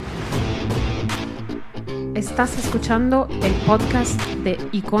Estás escuchando el podcast de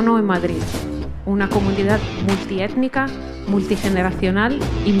Icono en Madrid, una comunidad multiétnica, multigeneracional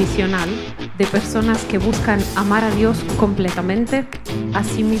y misional de personas que buscan amar a Dios completamente, a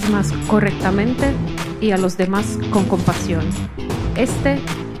sí mismas correctamente y a los demás con compasión. Este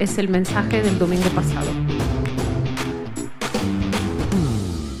es el mensaje del domingo pasado.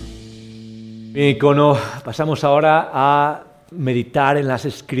 Bien, Icono, pasamos ahora a meditar en las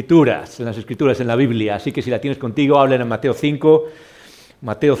Escrituras, en la Biblia. Así que si la tienes contigo, hablen en Mateo 5,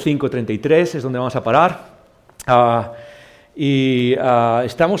 Mateo 5:33 es donde vamos a parar.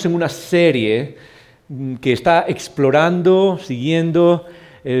 Estamos en una serie que está explorando, siguiendo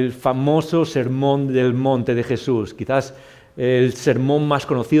el famoso Sermón del Monte de Jesús. Quizás el sermón más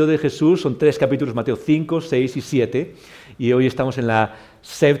conocido de Jesús, son 3 capítulos, Mateo 5, 6 y 7, y hoy estamos en la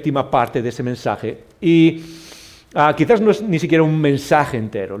 7ª parte de ese mensaje. Y quizás no es ni siquiera un mensaje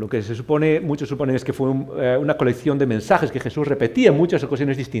entero. Lo que muchos suponen es que fue una colección de mensajes que Jesús repetía en muchas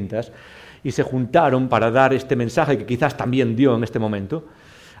ocasiones distintas y se juntaron para dar este mensaje que quizás también dio en este momento.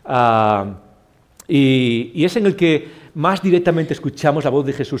 Y es en el que más directamente escuchamos la voz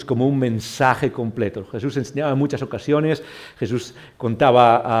de Jesús como un mensaje completo. Jesús enseñaba en muchas ocasiones, Jesús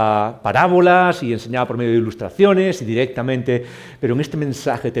contaba parábolas y enseñaba por medio de ilustraciones y directamente, pero en este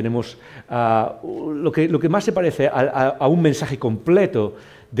mensaje tenemos lo que más se parece a un mensaje completo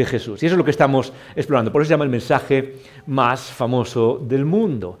de Jesús. Y eso es lo que estamos explorando. Por eso se llama el mensaje más famoso del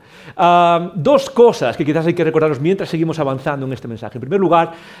mundo. 2 cosas que quizás hay que recordaros mientras seguimos avanzando en este mensaje. En primer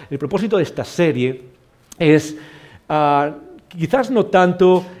lugar, el propósito de esta serie es quizás no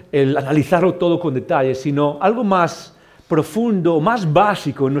tanto el analizarlo todo con detalle, sino algo más profundo, más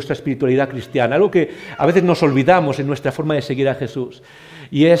básico en nuestra espiritualidad cristiana, algo que a veces nos olvidamos en nuestra forma de seguir a Jesús,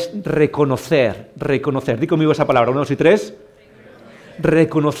 y es reconocer. Di conmigo esa palabra, 1, 2 y 3.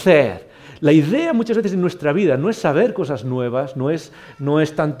 Reconocer. La idea muchas veces en nuestra vida no es saber cosas nuevas, no es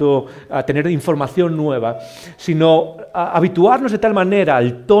tanto tener información nueva, sino habituarnos de tal manera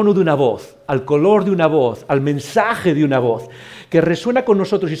al tono de una voz, al color de una voz, al mensaje de una voz, que resuena con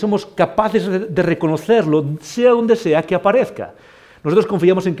nosotros y somos capaces de reconocerlo, sea donde sea que aparezca. Nosotros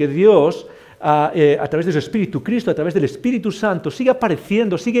confiamos en que Dios, a través de su Espíritu, Cristo, a través del Espíritu Santo, sigue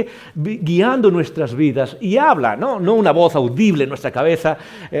apareciendo, sigue guiando nuestras vidas y habla, no una voz audible en nuestra cabeza,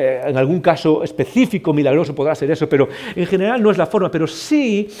 en algún caso específico, milagroso podrá ser eso, pero en general no es la forma, pero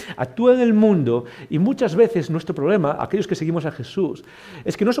sí actúa en el mundo. Y muchas veces nuestro problema, aquellos que seguimos a Jesús,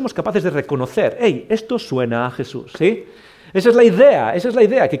 es que no somos capaces de reconocer, esto suena a Jesús, ¿sí? Esa es la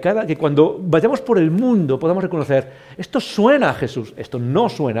idea, que cuando vayamos por el mundo podamos reconocer, esto suena a Jesús, esto no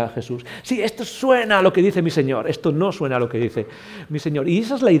suena a Jesús. Sí, esto suena a lo que dice mi Señor, esto no suena a lo que dice mi Señor. Y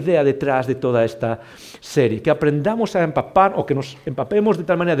esa es la idea detrás de toda esta serie, que aprendamos a empapar o que nos empapemos de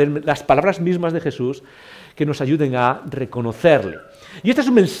tal manera de las palabras mismas de Jesús que nos ayuden a reconocerle. Y este es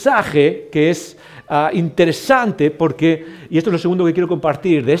un mensaje que es interesante porque, y esto es lo segundo que quiero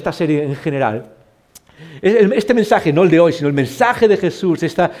compartir de esta serie en general, este mensaje, no el de hoy, sino el mensaje de Jesús,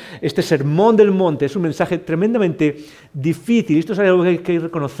 este sermón del monte, es un mensaje tremendamente difícil. Esto es algo que hay que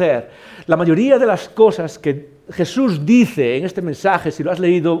reconocer. La mayoría de las cosas que Jesús dice en este mensaje, si lo has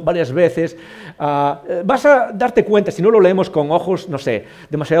leído varias veces, vas a darte cuenta, si no lo leemos con ojos,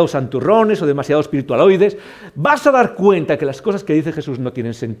 demasiado santurrones o demasiado espiritualoides, vas a dar cuenta que las cosas que dice Jesús no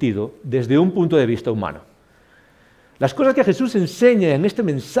tienen sentido desde un punto de vista humano. Las cosas que Jesús enseña en este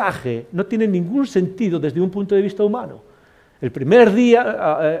mensaje no tienen ningún sentido desde un punto de vista humano. El primer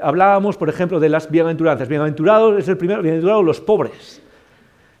día hablábamos, por ejemplo, de las bienaventuranzas. Bienaventurados los pobres.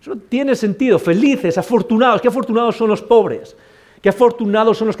 Eso no tiene sentido. Felices, afortunados. ¿Qué afortunados son los pobres? ¿Qué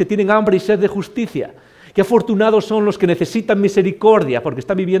afortunados son los que tienen hambre y sed de justicia? ¿Qué afortunados son los que necesitan misericordia porque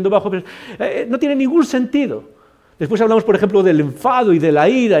están viviendo bajo... no tiene ningún sentido. Después hablamos, por ejemplo, del enfado y de la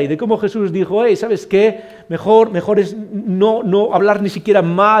ira y de cómo Jesús dijo, ¿sabes qué? Mejor es no hablar ni siquiera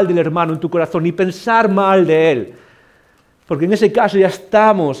mal del hermano en tu corazón, ni pensar mal de él. Porque en ese caso ya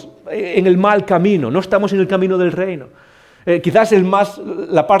estamos en el mal camino, no estamos en el camino del reino. Quizás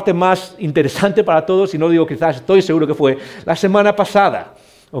la parte más interesante para todos, y no digo quizás, estoy seguro que fue la semana pasada.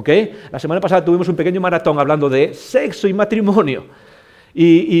 ¿Okay? La semana pasada tuvimos un pequeño maratón hablando de sexo y matrimonio.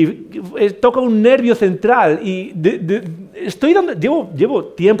 Y toca un nervio central y llevo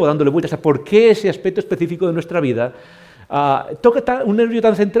tiempo dándole vueltas a por qué ese aspecto específico de nuestra vida toca un nervio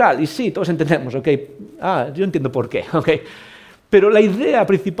tan central. Y sí, todos entendemos, yo entiendo por qué, pero la idea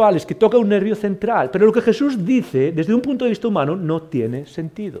principal es que toca un nervio central, pero lo que Jesús dice desde un punto de vista humano no tiene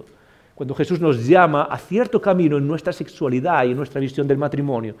sentido. cuando Jesús nos llama a cierto camino en nuestra sexualidad y en nuestra visión del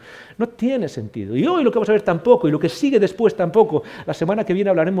matrimonio. No tiene sentido. Y hoy lo que vamos a ver tampoco, y lo que sigue después tampoco, la semana que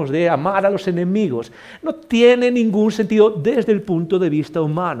viene hablaremos de amar a los enemigos. No tiene ningún sentido desde el punto de vista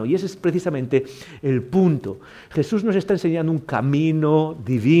humano, y ese es precisamente el punto. Jesús nos está enseñando un camino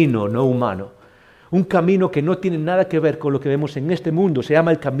divino, no humano. Un camino que no tiene nada que ver con lo que vemos en este mundo. Se llama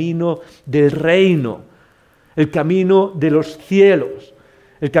el camino del reino, el camino de los cielos,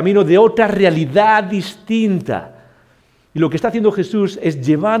 el camino de otra realidad distinta. Y lo que está haciendo Jesús es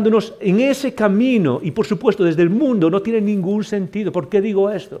llevándonos en ese camino, y por supuesto desde el mundo no tiene ningún sentido. ¿Por qué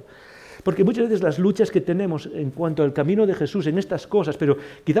digo esto? Porque muchas veces las luchas que tenemos en cuanto al camino de Jesús en estas cosas, pero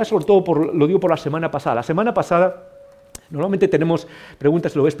quizás sobre todo lo digo por la semana pasada. La semana pasada normalmente tenemos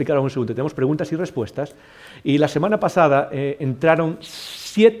preguntas, te lo voy a explicar en un segundo, tenemos preguntas y respuestas, y la semana pasada entraron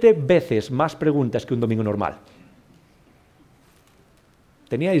 7 veces más preguntas que un domingo normal.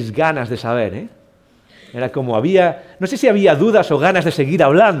 Teníais ganas de saber, ¿eh? Era como no sé si había dudas o ganas de seguir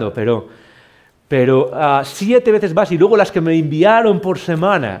hablando, pero 7 veces más, y luego las que me enviaron por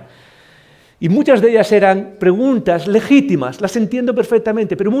semana. Y muchas de ellas eran preguntas legítimas, las entiendo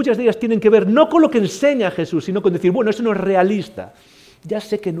perfectamente, pero muchas de ellas tienen que ver no con lo que enseña Jesús, sino con decir, bueno, eso no es realista. Ya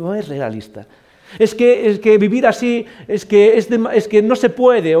sé que no es realista. Es que vivir así, es que no se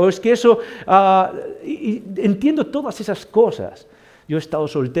puede, o es que eso... y entiendo todas esas cosas. Yo he estado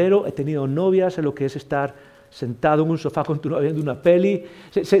soltero, he tenido novias, sé lo que es estar sentado en un sofá con tu novia viendo una peli,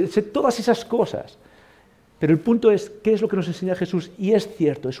 sé todas esas cosas. Pero el punto es, ¿qué es lo que nos enseña Jesús? Y es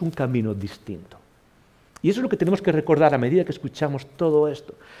cierto, es un camino distinto. Y eso es lo que tenemos que recordar a medida que escuchamos todo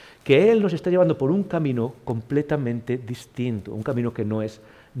esto, que Él nos está llevando por un camino completamente distinto, un camino que no es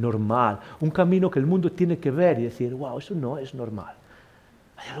normal, un camino que el mundo tiene que ver y decir, wow, eso no es normal.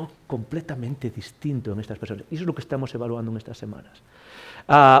 Hay algo completamente distinto en estas personas. Y eso es lo que estamos evaluando en estas semanas.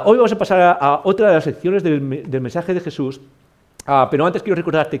 Hoy vamos a pasar a otra de las secciones del mensaje de Jesús, pero antes quiero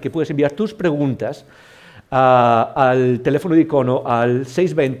recordarte que puedes enviar tus preguntas al teléfono de Icono al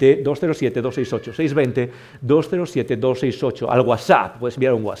 620-207-268, 620-207-268, al WhatsApp. Puedes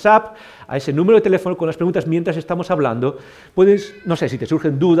enviar un WhatsApp a ese número de teléfono con las preguntas mientras estamos hablando. Puedes, no sé, si te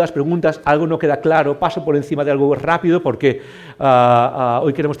surgen dudas, preguntas, algo no queda claro, paso por encima de algo rápido porque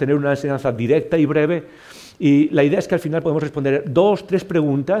hoy queremos tener una enseñanza directa y breve. Y la idea es que al final podemos responder 2, 3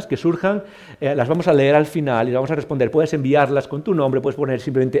 preguntas que surjan, las vamos a leer al final y las vamos a responder. Puedes enviarlas con tu nombre, puedes poner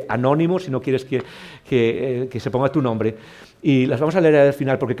simplemente anónimo si no quieres que se ponga tu nombre. Y las vamos a leer al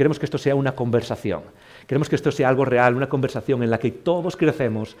final porque queremos que esto sea una conversación. Queremos que esto sea algo real, una conversación en la que todos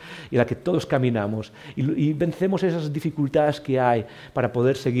crecemos y en la que todos caminamos y vencemos esas dificultades que hay para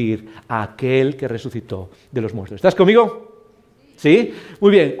poder seguir a aquel que resucitó de los muertos. ¿Estás conmigo? ¿Sí?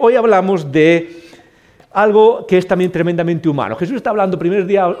 Muy bien, hoy hablamos de algo que es también tremendamente humano. Jesús está hablando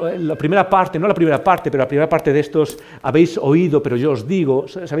la primera parte de estos, habéis oído, pero yo os digo,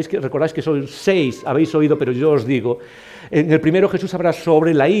 recordáis que son 6, habéis oído, pero yo os digo. En el primero Jesús habla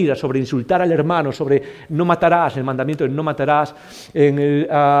sobre la ira, sobre insultar al hermano, sobre no matarás, el mandamiento de no matarás. En el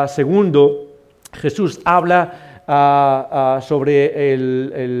segundo Jesús habla sobre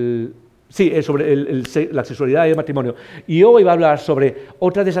la sexualidad y el matrimonio. Y hoy va a hablar sobre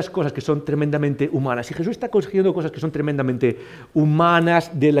otra de esas cosas que son tremendamente humanas. Y Jesús está consiguiendo cosas que son tremendamente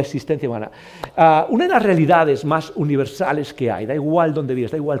humanas de la existencia humana. Una de las realidades más universales que hay, da igual dónde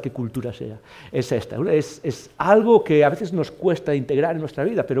vives, da igual qué cultura sea, es esta. Es algo que a veces nos cuesta integrar en nuestra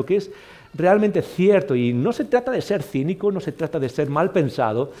vida, pero que es realmente cierto. Y no se trata de ser cínico, no se trata de ser mal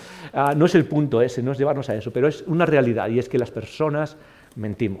pensado, no es el punto ese, no es llevarnos a eso, pero es una realidad, y es que las personas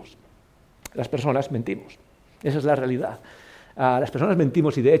mentimos. Las personas mentimos. Esa es la realidad. Las personas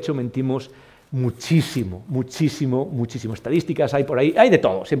mentimos y de hecho mentimos muchísimo. Estadísticas hay por ahí, hay de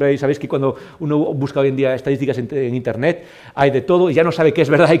todo. Siempre sabéis que cuando uno busca hoy en día estadísticas en Internet, hay de todo y ya no sabe qué es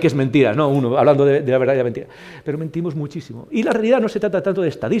verdad y qué es mentira, ¿no? Uno hablando de la verdad y la mentira. Pero mentimos muchísimo. Y la realidad no se trata tanto de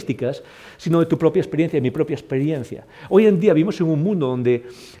estadísticas, sino de tu propia experiencia y mi propia experiencia. Hoy en día vivimos en un mundo donde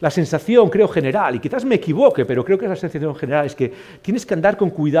la sensación, creo, general, y quizás me equivoque, pero creo que la sensación general es que tienes que andar con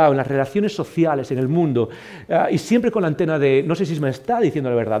cuidado en las relaciones sociales, en el mundo, y siempre con la antena de, no sé si me está diciendo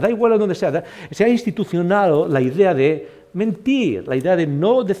la verdad, da igual a donde sea, se ha institucionado la idea de mentir, la idea de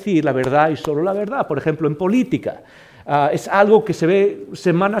no decir la verdad y solo la verdad. Por ejemplo, en política, Es algo que se ve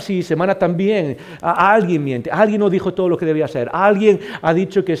semana sí, semana también. Alguien miente, alguien no dijo todo lo que debía ser, alguien ha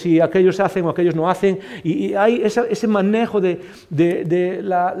dicho que si aquellos hacen o aquellos no hacen, y hay ese manejo de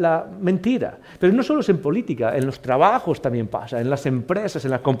la mentira. Pero no solo es en política, en los trabajos también pasa, en las empresas,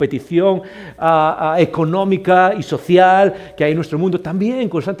 en la competición económica y social que hay en nuestro mundo, también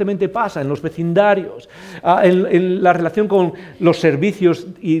constantemente pasa, en los vecindarios, en la relación con los servicios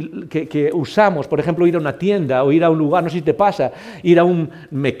que usamos, por ejemplo, ir a una tienda o ir a un lugar, no sé si te pasa, ir a un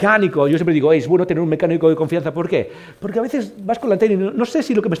mecánico. Yo siempre digo, es bueno tener un mecánico de confianza. ¿Por qué? Porque a veces vas con la antena y no sé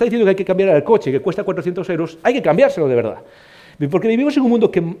si lo que me está diciendo que hay que cambiar el coche, que cuesta 400 euros, hay que cambiárselo de verdad. Porque vivimos en un mundo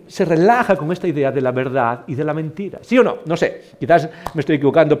que se relaja con esta idea de la verdad y de la mentira. ¿Sí o no? No sé, quizás me estoy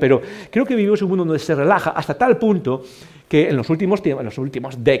equivocando, pero creo que vivimos en un mundo donde se relaja hasta tal punto que en las últimas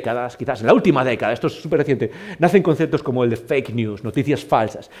décadas, quizás en la última década, esto es súper reciente, nacen conceptos como el de fake news, noticias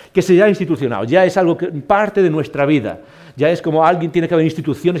falsas, que se ya ha institucionado, ya es algo que parte de nuestra vida. Ya es como alguien tiene que haber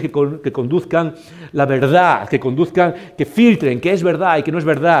instituciones que conduzcan la verdad, que filtren qué es verdad y qué no es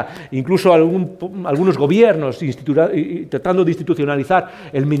verdad. Incluso algunos gobiernos tratando de institucionalizar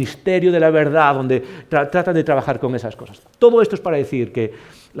el ministerio de la verdad, donde tratan de trabajar con esas cosas. Todo esto es para decir que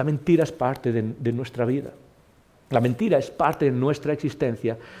la mentira es parte de nuestra vida. La mentira es parte de nuestra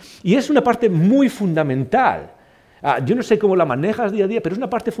existencia y es una parte muy fundamental. Yo no sé cómo la manejas día a día, pero es una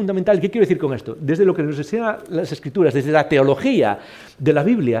parte fundamental. ¿Qué quiero decir con esto? Desde lo que nos enseñan las Escrituras, desde la teología de la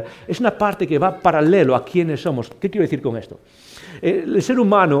Biblia, es una parte que va paralelo a quiénes somos. ¿Qué quiero decir con esto? El ser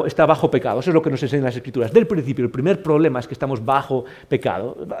humano está bajo pecado, eso es lo que nos enseñan las Escrituras. Del principio, el primer problema es que estamos bajo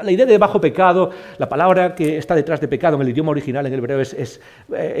pecado. La idea de bajo pecado, la palabra que está detrás de pecado en el idioma original, en el hebreo,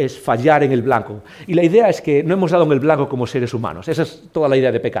 es fallar en el blanco. Y la idea es que no hemos dado en el blanco como seres humanos. Esa es toda la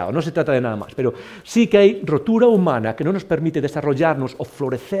idea de pecado, no se trata de nada más. Pero sí que hay rotura humana que no nos permite desarrollarnos o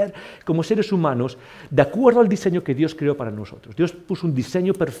florecer como seres humanos de acuerdo al diseño que Dios creó para nosotros. Dios puso un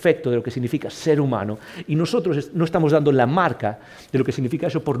diseño perfecto de lo que significa ser humano y nosotros no estamos dando la marca de lo que significa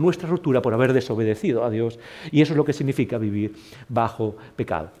eso por nuestra rotura, por haber desobedecido a Dios, y eso es lo que significa vivir bajo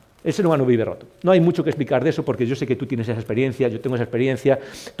pecado. El ser humano vive roto. No hay mucho que explicar de eso porque yo sé que tú tienes esa experiencia, yo tengo esa experiencia,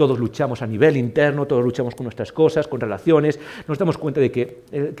 todos luchamos a nivel interno, todos luchamos con nuestras cosas, con relaciones, nos damos cuenta de que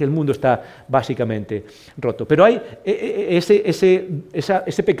el mundo está básicamente roto. Pero hay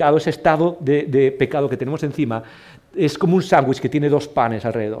ese pecado, ese estado de pecado que tenemos encima, es como un sándwich que tiene dos panes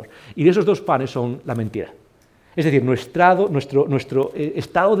alrededor, y esos dos panes son la mentira. Es decir, nuestro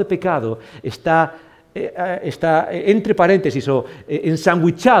estado de pecado está entre paréntesis o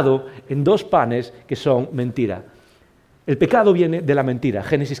ensandwichado en dos panes que son mentira. El pecado viene de la mentira.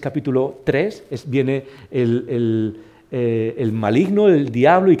 Génesis capítulo 3 viene el maligno, el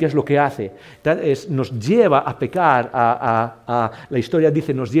diablo, y qué es lo que hace. Nos lleva a pecar, la historia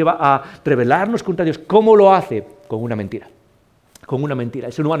dice, nos lleva a rebelarnos contra Dios. ¿Cómo lo hace? Con una mentira. Con una mentira.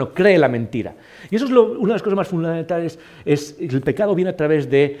 El ser humano cree la mentira. Y eso es una de las cosas más fundamentales, el pecado viene a través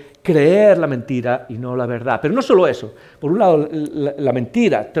de creer la mentira y no la verdad. Pero no solo eso. Por un lado, la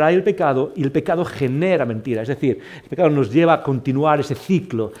mentira trae el pecado y el pecado genera mentira. Es decir, el pecado nos lleva a continuar ese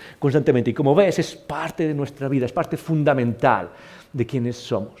ciclo constantemente. Y como ves, es parte de nuestra vida, es parte fundamental de quienes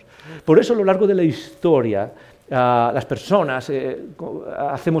somos. Por eso, a lo largo de la historia, las personas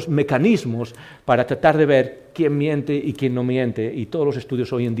hacemos mecanismos para tratar de ver quién miente y quién no miente, y todos los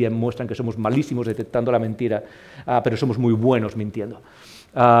estudios hoy en día muestran que somos malísimos detectando la mentira, pero somos muy buenos mintiendo.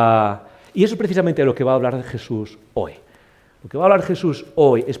 Y eso es precisamente lo que va a hablar Jesús hoy. Lo que va a hablar Jesús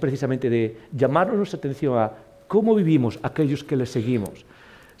hoy es precisamente de llamarnos nuestra atención a cómo vivimos aquellos que le seguimos.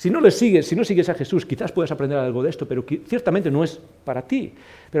 Si no sigues a Jesús, quizás puedas aprender algo de esto, pero ciertamente no es para ti.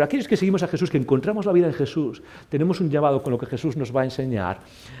 Pero aquellos que seguimos a Jesús, que encontramos la vida en Jesús, tenemos un llamado con lo que Jesús nos va a enseñar.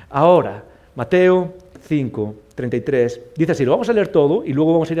 Ahora, Mateo 5, 33, dice así, lo vamos a leer todo y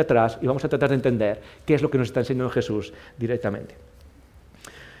luego vamos a ir atrás y vamos a tratar de entender qué es lo que nos está enseñando Jesús directamente.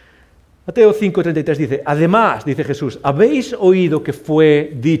 Mateo 5, 33 dice, además, dice Jesús, habéis oído que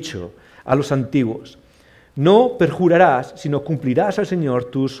fue dicho a los antiguos, no perjurarás, sino cumplirás al Señor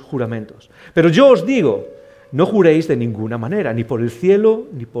tus juramentos. Pero yo os digo, no juréis de ninguna manera, ni por el cielo,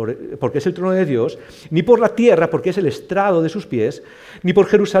 porque es el trono de Dios, ni por la tierra, porque es el estrado de sus pies, ni por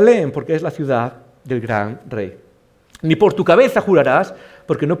Jerusalén, porque es la ciudad del gran rey. Ni por tu cabeza jurarás,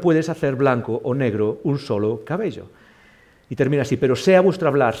 porque no puedes hacer blanco o negro un solo cabello. Y termina así, pero sea vuestro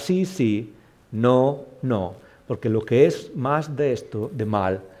hablar sí, sí, no, no, porque lo que es más de esto, de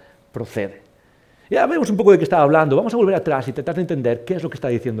mal, procede. Ya vemos un poco de qué estaba hablando. Vamos a volver atrás y tratar de entender qué es lo que está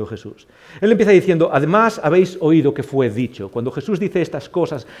diciendo Jesús. Él empieza diciendo, además habéis oído que fue dicho. Cuando Jesús dice estas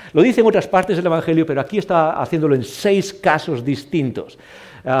cosas, lo dice en otras partes del Evangelio, pero aquí está haciéndolo en 6 casos distintos.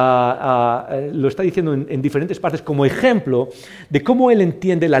 lo está diciendo en diferentes partes como ejemplo de cómo él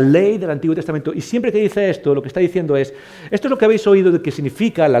entiende la ley del Antiguo Testamento. Y siempre que dice esto, lo que está diciendo es, esto es lo que habéis oído de que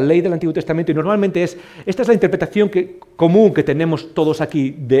significa la ley del Antiguo Testamento, y normalmente esta es la interpretación común que tenemos todos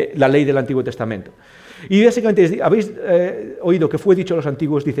aquí de la ley del Antiguo Testamento. Y básicamente habéis oído que fue dicho a los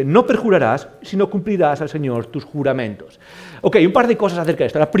antiguos, dice, no perjurarás, sino cumplirás al Señor tus juramentos. Ok, un par de cosas acerca de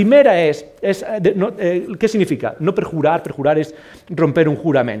esto. La primera es ¿qué significa? No perjurar, perjurar es romper un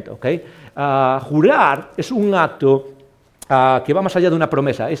juramento. ¿Okay? Jurar es un acto que va más allá de una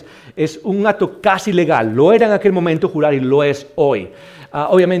promesa, es un acto casi legal. Lo era en aquel momento jurar y lo es hoy.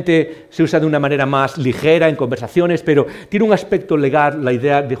 Obviamente se usa de una manera más ligera en conversaciones, pero tiene un aspecto legal la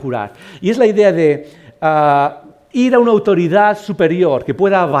idea de jurar. Y es la idea de ir a una autoridad superior que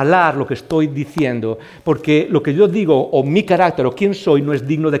pueda avalar lo que estoy diciendo, porque lo que yo digo o mi carácter o quién soy no es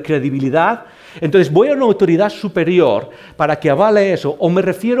digno de credibilidad. Entonces voy a una autoridad superior para que avale eso, o me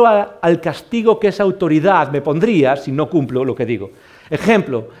refiero al castigo que esa autoridad me pondría si no cumplo lo que digo.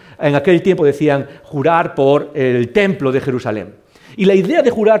 Ejemplo, en aquel tiempo decían jurar por el templo de Jerusalén. Y la idea de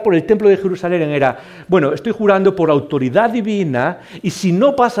jurar por el templo de Jerusalén era, bueno, estoy jurando por autoridad divina y si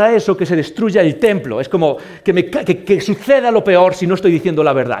no pasa eso, que se destruya el templo. Es como que suceda lo peor si no estoy diciendo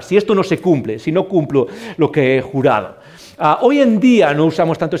la verdad, si esto no se cumple, si no cumplo lo que he jurado. Hoy en día no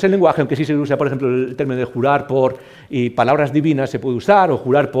usamos tanto ese lenguaje, aunque sí se usa, por ejemplo, el término de jurar por y palabras divinas se puede usar, o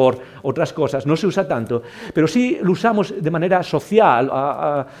jurar por otras cosas, no se usa tanto, pero sí lo usamos de manera social,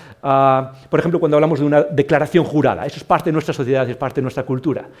 por ejemplo, cuando hablamos de una declaración jurada. Eso es parte de nuestra sociedad, es parte de nuestra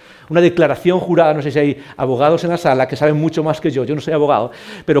cultura. Una declaración jurada, no sé si hay abogados en la sala que saben mucho más que yo no soy abogado,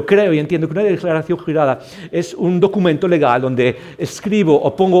 pero creo y entiendo que una declaración jurada es un documento legal donde escribo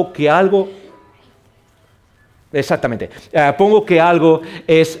o pongo que algo... Exactamente. Pongo que algo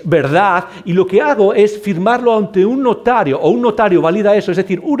es verdad y lo que hago es firmarlo ante un notario, o un notario valida eso, es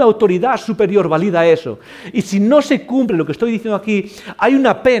decir, una autoridad superior valida eso. Y si no se cumple lo que estoy diciendo aquí, hay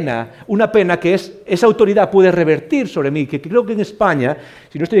una pena que esa autoridad puede revertir sobre mí, que creo que en España,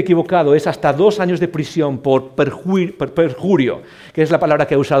 si no estoy equivocado, es hasta 2 años de prisión por perjurio, que es la palabra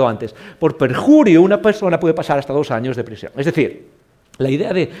que he usado antes. Por perjurio una persona puede pasar hasta 2 años de prisión. Es decir, la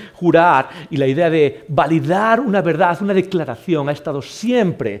idea de jurar y la idea de validar una verdad, una declaración, ha estado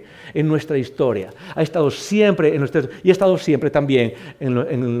siempre en nuestra historia, y ha estado siempre también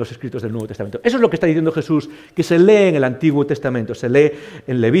en los escritos del Nuevo Testamento. Eso es lo que está diciendo Jesús, que se lee en el Antiguo Testamento, se lee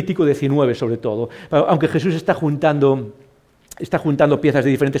en Levítico 19 sobre todo, aunque Jesús está juntando piezas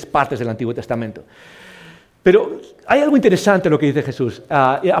de diferentes partes del Antiguo Testamento. Pero hay algo interesante en lo que dice Jesús,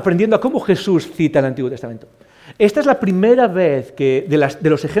 aprendiendo a cómo Jesús cita el Antiguo Testamento. Esta es la primera vez que, de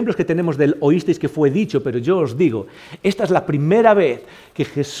los ejemplos que tenemos del oísteis que fue dicho, pero yo os digo, esta es la primera vez que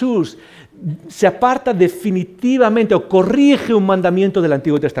Jesús se aparta definitivamente o corrige un mandamiento del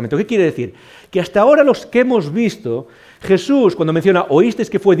Antiguo Testamento. ¿Qué quiere decir? Que hasta ahora los que hemos visto, Jesús, cuando menciona oísteis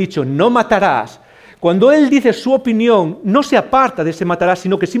que fue dicho, no matarás, cuando Él dice su opinión, no se aparta de ese matarás,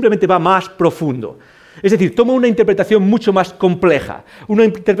 sino que simplemente va más profundo. Es decir, toma una interpretación mucho más compleja, una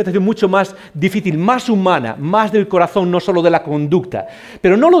interpretación mucho más difícil, más humana, más del corazón, no solo de la conducta.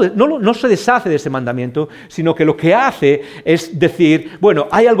 Pero no se deshace de ese mandamiento, sino que lo que hace es decir, bueno,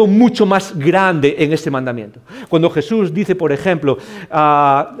 hay algo mucho más grande en ese mandamiento. Cuando Jesús dice, por ejemplo,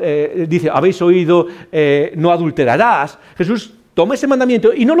 habéis oído, no adulterarás, Jesús toma ese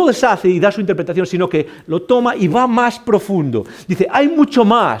mandamiento y no lo deshace y da su interpretación, sino que lo toma y va más profundo. Dice, hay mucho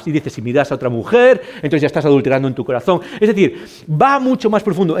más. Y dice, si miras a otra mujer, entonces ya estás adulterando en tu corazón. Es decir, va mucho más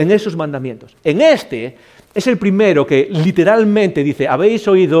profundo en esos mandamientos. En este es el primero que literalmente dice, habéis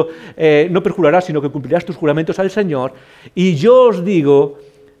oído, no perjurarás, sino que cumplirás tus juramentos al Señor. Y yo os digo,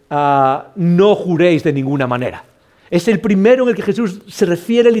 no juréis de ninguna manera. Es el primero en el que Jesús se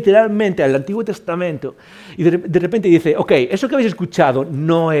refiere literalmente al Antiguo Testamento y de repente dice, ok, eso que habéis escuchado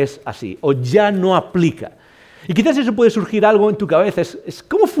no es así o ya no aplica. Y quizás eso puede surgir algo en tu cabeza, es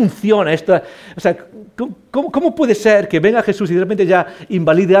 ¿cómo funciona esto? O sea, ¿cómo puede ser que venga Jesús y de repente ya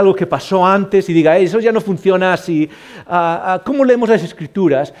invalide algo que pasó antes y diga, eso ya no funciona así? ¿Cómo leemos las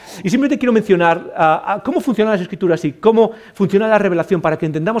Escrituras? Y simplemente quiero mencionar cómo funcionan las Escrituras y cómo funciona la revelación para que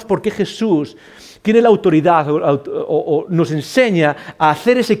entendamos por qué Jesús tiene la autoridad o nos enseña a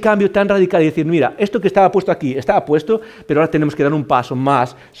hacer ese cambio tan radical y decir, mira, esto que estaba puesto aquí estaba puesto, pero ahora tenemos que dar un paso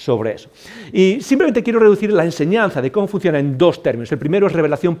más sobre eso. Y simplemente quiero reducir la enseñanza de cómo funciona en 2 términos. El primero es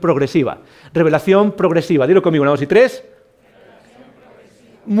revelación progresiva. Revelación progresiva. Dilo conmigo, 1, 2 y 3.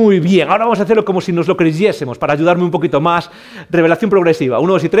 Muy bien, ahora vamos a hacerlo como si nos lo creyésemos, para ayudarme un poquito más. Revelación progresiva.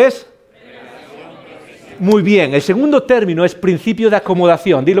 1, 2 y 3. Muy bien, el segundo término es principio de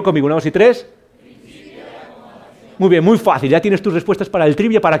acomodación. Dilo conmigo, 1, 2 y 3. Muy bien, muy fácil. Ya tienes tus respuestas para el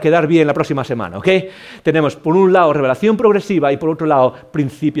trivia para quedar bien la próxima semana, ¿ok? Tenemos por un lado revelación progresiva y por otro lado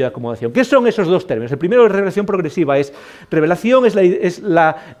principio de acomodación. ¿Qué son esos dos términos? El primero de revelación progresiva es, revelación es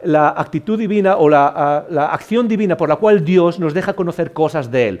la actitud divina o la acción divina por la cual Dios nos deja conocer cosas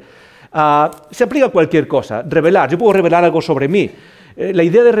de Él. Se aplica a cualquier cosa. Revelar, yo puedo revelar algo sobre mí. La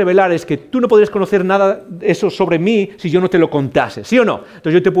idea de revelar es que tú no podrías conocer nada de eso sobre mí si yo no te lo contase, ¿sí o no?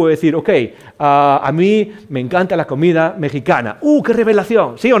 Entonces yo te puedo decir, ok, a mí me encanta la comida mexicana. ¡Qué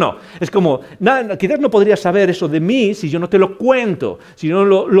revelación! ¿Sí o no? Es como, quizás no podrías saber eso de mí si yo no te lo cuento, si yo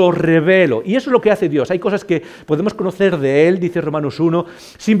no lo revelo. Y eso es lo que hace Dios. Hay cosas que podemos conocer de Él, dice Romanos 1,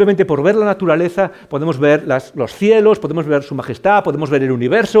 simplemente por ver la naturaleza, podemos ver los cielos, podemos ver su majestad, podemos ver el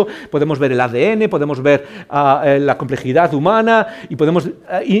universo, podemos ver el ADN, podemos ver la complejidad humana y podemos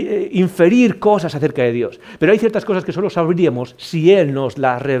inferir cosas acerca de Dios. Pero hay ciertas cosas que solo sabríamos si Él nos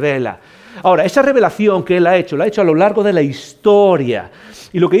las revela. Ahora, esa revelación que Él ha hecho a lo largo de la historia.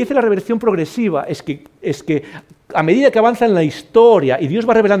 Y lo que dice la revelación progresiva es que a medida que avanza en la historia y Dios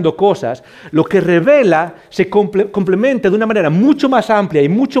va revelando cosas, lo que revela se complementa de una manera mucho más amplia y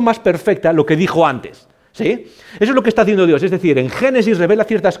mucho más perfecta lo que dijo antes. ¿Sí? Eso es lo que está haciendo Dios, es decir, en Génesis revela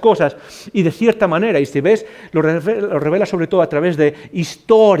ciertas cosas y de cierta manera, y si ves, lo revela sobre todo a través de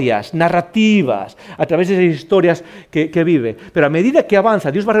historias, narrativas, a través de esas historias que vive. Pero a medida que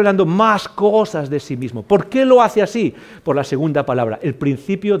avanza, Dios va revelando más cosas de sí mismo. ¿Por qué lo hace así? Por la segunda palabra, el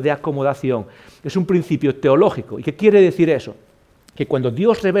principio de acomodación. Es un principio teológico. ¿Y qué quiere decir eso? Que cuando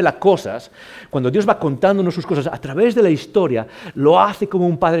Dios revela cosas, cuando Dios va contándonos sus cosas a través de la historia, lo hace como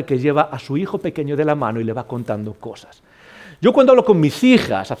un padre que lleva a su hijo pequeño de la mano y le va contando cosas. Yo cuando hablo con mis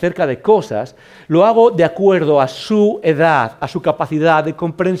hijas acerca de cosas, lo hago de acuerdo a su edad, a su capacidad de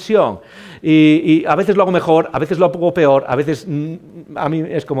comprensión. Y a veces lo hago mejor, a veces lo hago peor, a veces a mí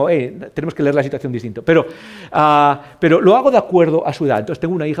es como, tenemos que leer la situación distinto. Pero lo hago de acuerdo a su edad. Entonces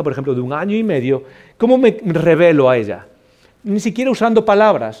tengo una hija, por ejemplo, de 1 año y medio. ¿Cómo me revelo a ella? Ni siquiera usando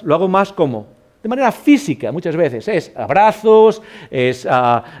palabras, lo hago más como de manera física muchas veces. Es abrazos, es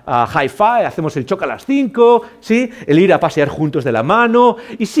high five, hacemos el choque a las 5, ¿sí? El ir a pasear juntos de la mano.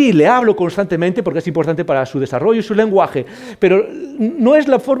 Y sí, le hablo constantemente porque es importante para su desarrollo y su lenguaje, pero no es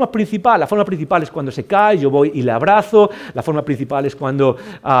la forma principal. La forma principal es cuando se cae, yo voy y le abrazo. La forma principal es cuando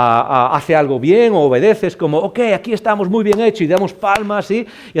hace algo bien o obedece. Es como, ok, aquí estamos muy bien hecho y damos palmas, ¿sí?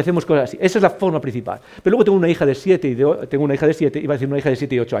 Y hacemos cosas así. Esa es la forma principal. Pero luego tengo una hija de 7, iba a decir una hija de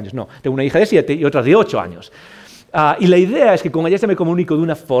 7 y 8 años. No, tengo una hija de 7 y otra de 8 años. Y la idea es que con ella se me comunico de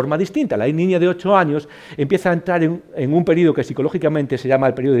una forma distinta. La niña de 8 años empieza a entrar en un periodo que psicológicamente se llama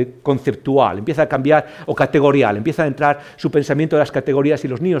el periodo conceptual, empieza a cambiar, o categorial, empieza a entrar su pensamiento de las categorías y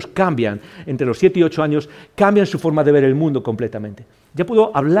los niños cambian, entre los 7 y 8 años, cambian su forma de ver el mundo completamente. Ya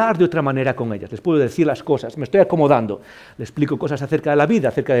puedo hablar de otra manera con ellas, les puedo decir las cosas, me estoy acomodando, les explico cosas acerca de la vida,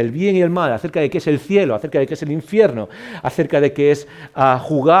 acerca del bien y el mal, acerca de qué es el cielo, acerca de qué es el infierno, acerca de qué es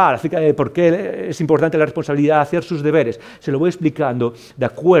jugar, acerca de por qué es importante la responsabilidad de hacer sus deberes. Se lo voy explicando de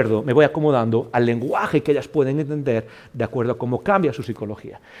acuerdo, me voy acomodando al lenguaje que ellas pueden entender de acuerdo a cómo cambia su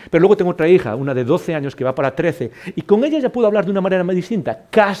psicología. Pero luego tengo otra hija, una de 12 años que va para 13, y con ella ya puedo hablar de una manera más distinta,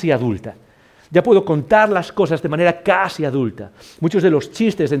 casi adulta. Ya puedo contar las cosas de manera casi adulta. Muchos de los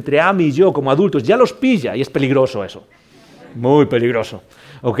chistes entre Ami y yo como adultos ya los pilla y es peligroso eso. Muy peligroso.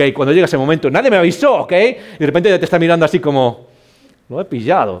 ¿Okay? Cuando llega ese momento, nadie me avisó, ¿ok? Y de repente ya te está mirando así como, lo he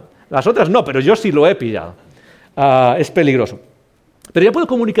pillado. Las otras no, pero yo sí lo he pillado. Es peligroso. Pero ya puedo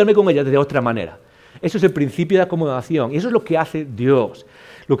comunicarme con ella de otra manera. Eso es el principio de acomodación y eso es lo que hace Dios.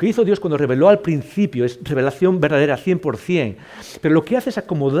 Lo que hizo Dios cuando reveló al principio es revelación verdadera 100%, pero lo que hace es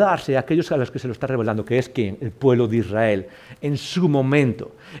acomodarse a aquellos a los que se lo está revelando, que es ¿quién? El pueblo de Israel, en su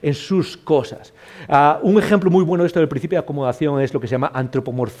momento, en sus cosas. Un ejemplo muy bueno de esto del principio de acomodación es lo que se llama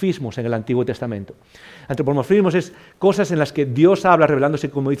antropomorfismos en el Antiguo Testamento. Antropomorfismos es cosas en las que Dios habla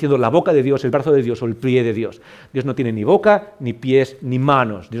revelándose como diciendo la boca de Dios, el brazo de Dios o el pie de Dios. Dios no tiene ni boca, ni pies, ni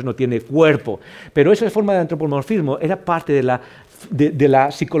manos. Dios no tiene cuerpo. Pero esa forma de antropomorfismo era parte de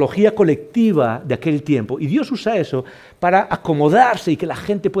la psicología colectiva de aquel tiempo. Y Dios usa eso para acomodarse y que la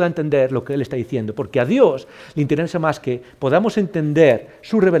gente pueda entender lo que Él está diciendo. Porque a Dios le interesa más que podamos entender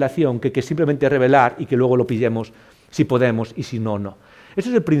su revelación que simplemente revelar y que luego lo pillemos si podemos y si no, no. Ese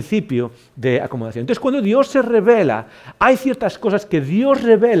es el principio de acomodación. Entonces, cuando Dios se revela, hay ciertas cosas que Dios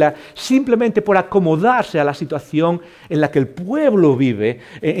revela simplemente por acomodarse a la situación en la que el pueblo vive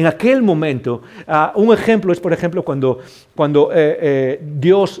en aquel momento. Un ejemplo es, por ejemplo, cuando el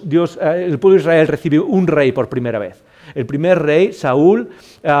pueblo de Israel recibe un rey por primera vez. El primer rey, Saúl,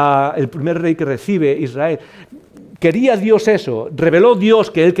 el primer rey que recibe Israel. ¿Quería Dios eso? ¿Reveló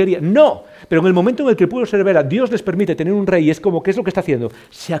Dios que Él quería? No. Pero en el momento en el que el pueblo se revela, Dios les permite tener un rey y es como, ¿qué es lo que está haciendo?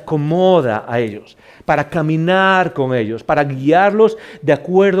 Se acomoda a ellos, para caminar con ellos, para guiarlos de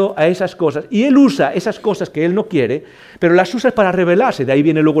acuerdo a esas cosas. Y Él usa esas cosas que Él no quiere, pero las usa para revelarse. De ahí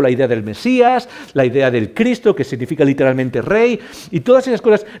viene luego la idea del Mesías, la idea del Cristo, que significa literalmente rey, y todas esas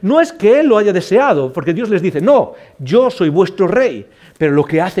cosas. No es que Él lo haya deseado, porque Dios les dice, no, yo soy vuestro rey, pero lo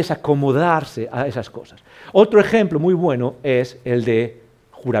que hace es acomodarse a esas cosas. Otro ejemplo muy bueno es el de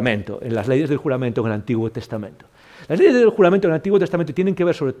juramento, en las leyes del juramento en el Antiguo Testamento. Las leyes del juramento en el Antiguo Testamento tienen que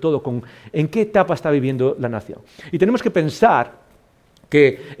ver sobre todo con en qué etapa está viviendo la nación. Y tenemos que pensar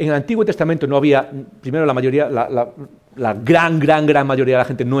que en el Antiguo Testamento no había, primero la mayoría, la gran mayoría de la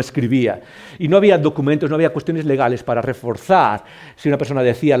gente no escribía. Y no había documentos, no había cuestiones legales para reforzar si una persona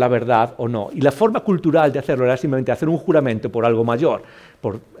decía la verdad o no. Y la forma cultural de hacerlo era simplemente hacer un juramento por algo mayor,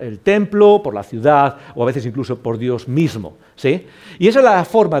 por el templo, por la ciudad o a veces incluso por Dios mismo, ¿sí? Y esa es la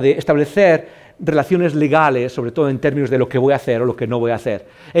forma de establecer relaciones legales, sobre todo en términos de lo que voy a hacer o lo que no voy a hacer.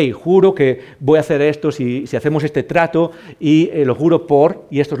 Hey, juro que voy a hacer esto si hacemos este trato y lo juro por,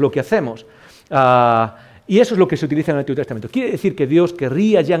 y esto es lo que hacemos. Y eso es lo que se utiliza en el Antiguo Testamento. ¿Quiere decir que Dios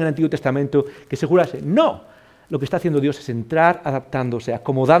querría ya en el Antiguo Testamento que se jurase? No. Lo que está haciendo Dios es entrar adaptándose,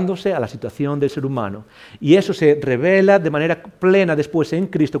 acomodándose a la situación del ser humano. Y eso se revela de manera plena después en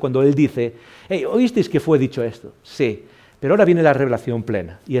Cristo cuando Él dice, hey, ¿oísteis que fue dicho esto? Sí, pero ahora viene la revelación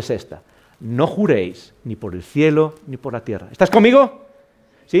plena, y es esta. No juréis ni por el cielo ni por la tierra. ¿Estás conmigo?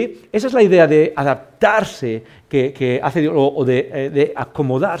 ¿Sí? Esa es la idea de adaptarse que hace Dios, o de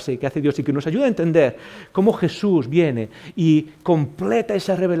acomodarse que hace Dios y que nos ayuda a entender cómo Jesús viene y completa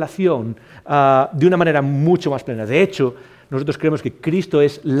esa revelación de una manera mucho más plena. De hecho, nosotros creemos que Cristo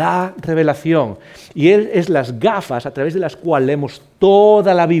es la revelación y Él es las gafas a través de las cuales leemos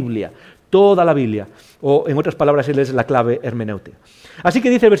toda la Biblia, o en otras palabras, Él es la clave hermenéutica. Así que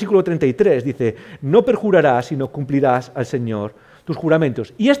dice el versículo 33, dice, no perjurarás, sino cumplirás al Señor tus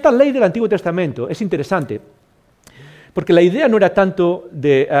juramentos. Y esta ley del Antiguo Testamento es interesante, porque la idea no era tanto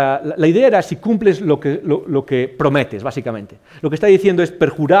de... la idea era si cumples lo que prometes, básicamente. Lo que está diciendo es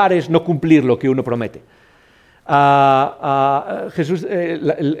perjurar es no cumplir lo que uno promete. Jesús,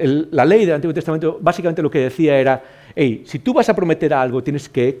 la ley del Antiguo Testamento básicamente lo que decía era, hey, si tú vas a prometer algo tienes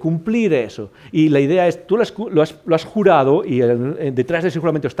que cumplir eso, y la idea es, tú lo has jurado y detrás de ese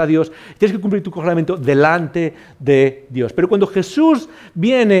juramento está Dios, tienes que cumplir tu juramento delante de Dios. Pero cuando Jesús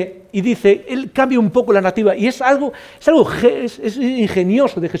viene y dice, Él cambia un poco la narrativa, y es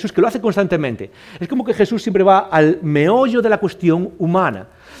ingenioso de Jesús, que lo hace constantemente. Es como que Jesús siempre va al meollo de la cuestión humana.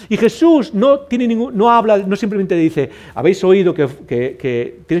 Y Jesús no simplemente dice, habéis oído que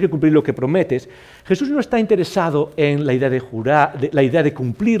tienes que cumplir lo que prometes. Jesús no está interesado en la idea de jurar, la idea de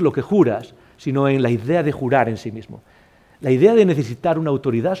cumplir lo que juras, sino en la idea de jurar en sí mismo. La idea de necesitar una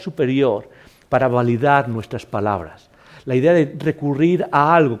autoridad superior para validar nuestras palabras. La idea de recurrir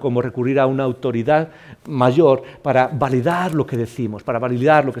a algo, como recurrir a una autoridad mayor para validar lo que decimos, para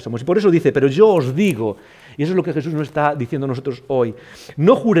validar lo que somos. Y por eso dice, pero yo os digo, y eso es lo que Jesús nos está diciendo a nosotros hoy,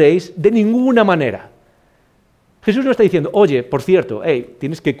 no juréis de ninguna manera. Jesús no está diciendo, oye, por cierto, hey,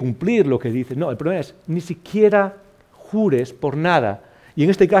 tienes que cumplir lo que dices. No, el problema es, ni siquiera jures por nada. Y en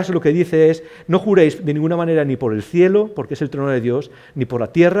este caso lo que dice es, no juréis de ninguna manera ni por el cielo, porque es el trono de Dios, ni por la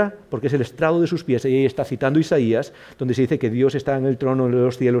tierra, porque es el estrado de sus pies. Y ahí está citando Isaías, donde se dice que Dios está en el trono de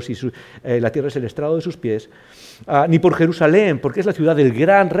los cielos y la tierra es el estrado de sus pies. Ni por Jerusalén, porque es la ciudad del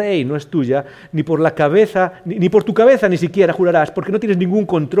gran rey, no es tuya. Ni por la cabeza, ni por tu cabeza ni siquiera jurarás, porque no tienes ningún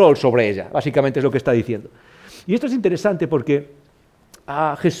control sobre ella. Básicamente es lo que está diciendo. Y esto es interesante porque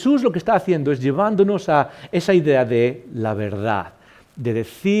Jesús lo que está haciendo es llevándonos a esa idea de la verdad, de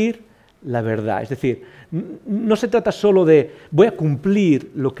decir la verdad. Es decir, no se trata solo de voy a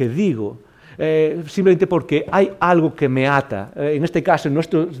cumplir lo que digo, simplemente porque hay algo que me ata. En este caso, en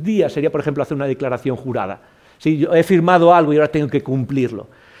nuestros días sería, por ejemplo, hacer una declaración jurada. ¿Sí? Yo he firmado algo y ahora tengo que cumplirlo.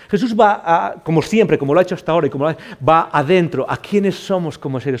 Jesús va, como siempre, como lo ha hecho hasta ahora, va adentro a quiénes somos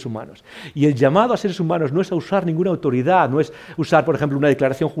como seres humanos. Y el llamado a seres humanos no es a usar ninguna autoridad, no es usar, por ejemplo, una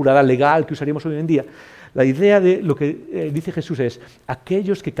declaración jurada legal que usaríamos hoy en día. La idea de lo que dice Jesús es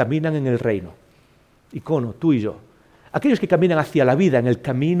aquellos que caminan en el reino, Icono, tú y yo, aquellos que caminan hacia la vida en el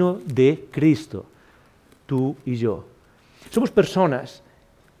camino de Cristo, tú y yo. Somos personas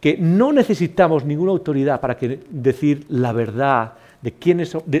que no necesitamos ninguna autoridad para decir la verdad de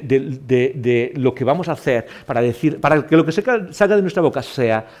quiénes de lo que vamos a hacer, para que lo que salga de nuestra boca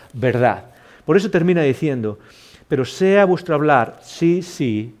sea verdad. Por eso termina diciendo, pero sea vuestro hablar sí,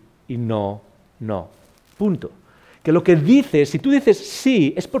 sí y no, no. Punto. Que lo que dices, si tú dices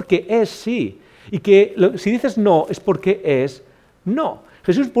sí, es porque es sí. Y que si dices no, es porque es No.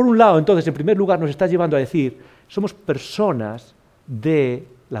 Jesús, por un lado, entonces, en primer lugar, nos está llevando a decir, somos personas de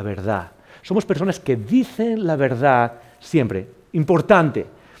la verdad. Somos personas que dicen la verdad siempre. Importante.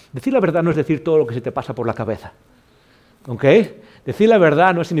 Decir la verdad no es decir todo lo que se te pasa por la cabeza. ¿Ok? Decir la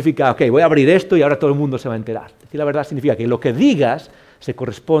verdad no significa, ok, voy a abrir esto y ahora todo el mundo se va a enterar. Decir la verdad significa que lo que digas se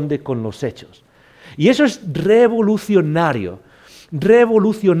corresponde con los hechos. Y eso es revolucionario.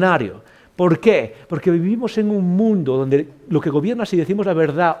 Revolucionario. ¿Por qué? Porque vivimos en un mundo donde lo que gobierna si decimos la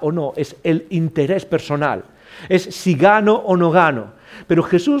verdad o no es el interés personal. Es si gano o no gano. Pero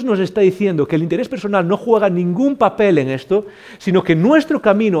Jesús nos está diciendo que el interés personal no juega ningún papel en esto, sino que nuestro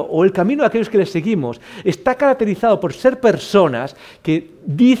camino o el camino de aquellos que le seguimos está caracterizado por ser personas que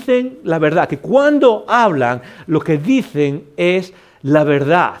dicen la verdad, que cuando hablan lo que dicen es la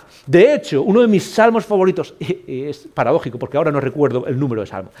verdad. De hecho, uno de mis salmos favoritos, y es paradójico porque ahora no recuerdo el número de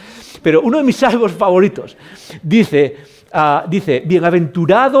salmo, pero uno de mis salmos favoritos dice,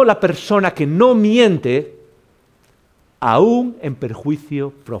 bienaventurado la persona que no miente, aún en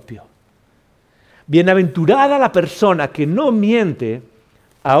perjuicio propio. Bienaventurada la persona que no miente,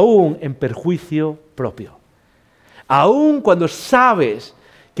 aún en perjuicio propio. Aún cuando sabes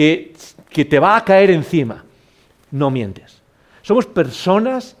que te va a caer encima, no mientes. Somos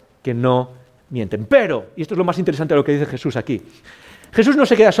personas que no mienten. Pero, y esto es lo más interesante de lo que dice Jesús aquí, Jesús no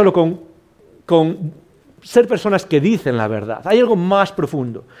se queda solo con ser personas que dicen la verdad. Hay algo más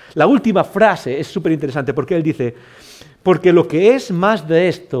profundo. La última frase es súper interesante porque él dice, porque lo que es más de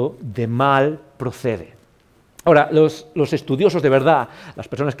esto, de mal procede. Ahora, los estudiosos de verdad, las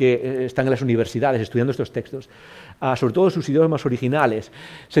personas que están en las universidades estudiando estos textos, sobre todo sus idiomas originales,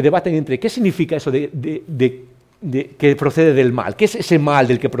 se debaten entre qué significa eso de que procede del mal. ¿Qué es ese mal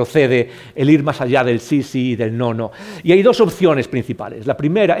del que procede el ir más allá del sí, sí y del no, no? Y hay dos opciones principales. La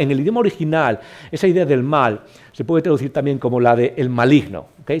primera, en el idioma original, esa idea del mal se puede traducir también como la de el maligno.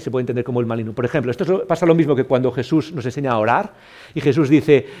 ¿Okay? Se puede entender como el maligno. Por ejemplo, esto pasa lo mismo que cuando Jesús nos enseña a orar y Jesús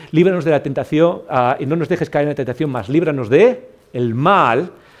dice, líbranos de la tentación y no nos dejes caer en la tentación, más líbranos de el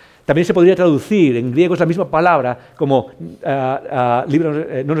mal. También se podría traducir, en griego es la misma palabra, como no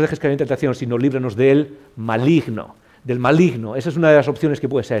nos dejes caer en tentación, sino líbranos del maligno. Esa es una de las opciones que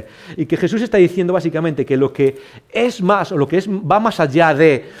puede ser. Y que Jesús está diciendo básicamente que lo que es más, o lo que va más allá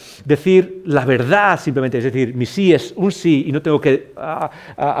de decir la verdad simplemente, es decir, mi sí es un sí y no tengo que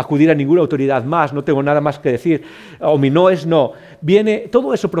acudir a ninguna autoridad más, no tengo nada más que decir, o mi no es no.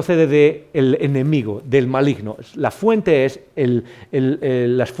 Todo eso procede del enemigo, del maligno. La fuente es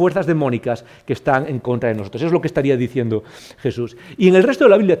las fuerzas demónicas que están en contra de nosotros. Eso es lo que estaría diciendo Jesús. Y en el resto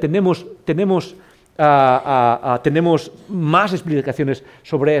de la Biblia tenemos más explicaciones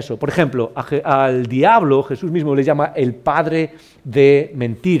sobre eso. Por ejemplo, al diablo Jesús mismo le llama el padre de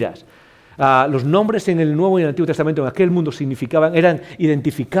mentiras. Los nombres en el Nuevo y en el Antiguo Testamento en aquel mundo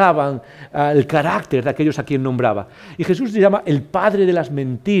identificaban el carácter de aquellos a quien nombraba. Y Jesús se llama el padre de las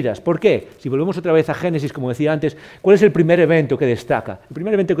mentiras. ¿Por qué? Si volvemos otra vez a Génesis, como decía antes, ¿cuál es el primer evento que destaca? El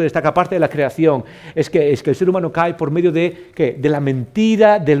primer evento que destaca, aparte de la creación, es que el ser humano cae por medio de la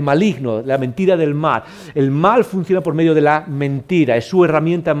mentira del maligno, la mentira del mal. El mal funciona por medio de la mentira, es su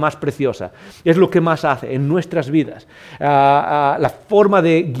herramienta más preciosa. Es lo que más hace en nuestras vidas. La forma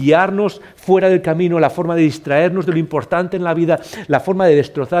de guiarnos fuera del camino, la forma de distraernos de lo importante en la vida, la forma de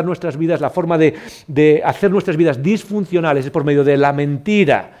destrozar nuestras vidas, la forma de hacer nuestras vidas disfuncionales es por medio de la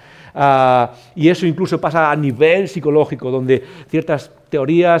mentira. Y eso incluso pasa a nivel psicológico, donde ciertas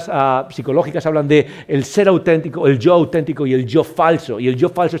teorías psicológicas hablan de el ser auténtico, el yo auténtico y el yo falso. Y el yo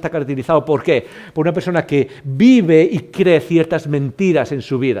falso está caracterizado ¿por qué? Por una persona que vive y cree ciertas mentiras en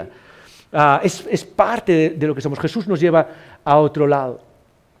su vida. Es parte de lo que somos. Jesús nos lleva a otro lado.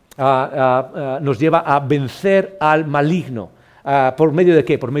 Nos lleva a vencer al maligno. ¿Por medio de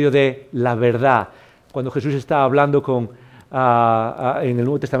qué? Por medio de la verdad. Cuando Jesús está hablando en el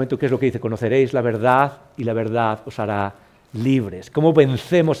Nuevo Testamento, ¿qué es lo que dice? Conoceréis la verdad y la verdad os hará libres. ¿Cómo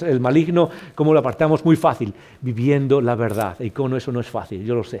vencemos el maligno? ¿Cómo lo apartamos? Muy fácil, viviendo la verdad. Y con eso no es fácil,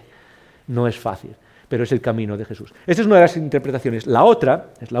 yo lo sé, no es fácil, pero es el camino de Jesús. Esta es una de las interpretaciones. La otra,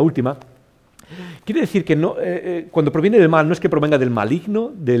 es la última, quiere decir que cuando proviene del mal, no es que provenga del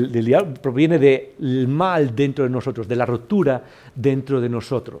maligno, del diablo, proviene del mal dentro de nosotros, de la rotura dentro de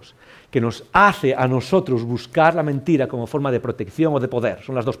nosotros, que nos hace a nosotros buscar la mentira como forma de protección o de poder.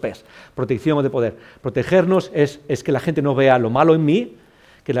 Son las dos P's, protección o de poder. Protegernos es que la gente no vea lo malo en mí,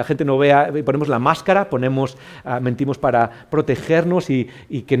 que la gente no vea, ponemos la máscara, mentimos para protegernos y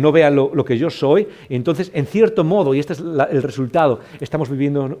que no vea lo que yo soy. Y entonces, en cierto modo, y este es el resultado, estamos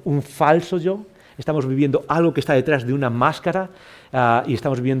viviendo un falso yo, Estamos viviendo algo que está detrás de una máscara y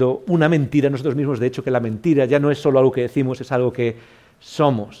estamos viviendo una mentira nosotros mismos. De hecho, que la mentira ya no es solo algo que decimos, es algo que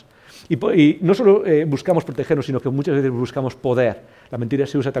somos. Y no solo buscamos protegernos, sino que muchas veces buscamos poder. La mentira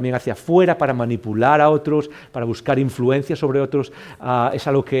se usa también hacia afuera para manipular a otros, para buscar influencia sobre otros. Es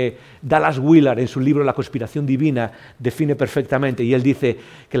algo que Dallas Willard, en su libro La conspiración divina, define perfectamente. Y él dice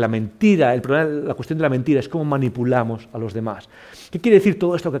que la mentira, el problema, la cuestión de la mentira es cómo manipulamos a los demás. ¿Qué quiere decir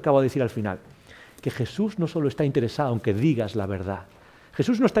todo esto que acabo de decir al final? Que Jesús no solo está interesado en que digas la verdad.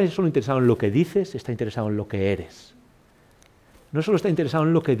 Jesús no está solo interesado en lo que dices, está interesado en lo que eres. No solo está interesado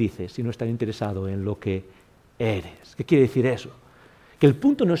en lo que dices, sino está interesado en lo que eres. ¿Qué quiere decir eso? Que el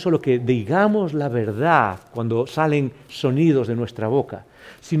punto no es solo que digamos la verdad cuando salen sonidos de nuestra boca,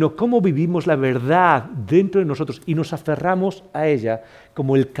 sino cómo vivimos la verdad dentro de nosotros y nos aferramos a ella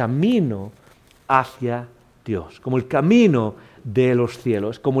como el camino hacia Dios, como el camino de los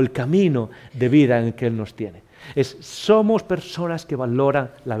cielos, como el camino de vida en el que Él nos tiene. ¿Somos personas que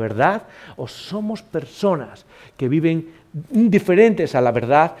valoran la verdad o somos personas que viven indiferentes a la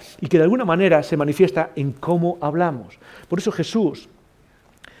verdad y que de alguna manera se manifiesta en cómo hablamos? Por eso Jesús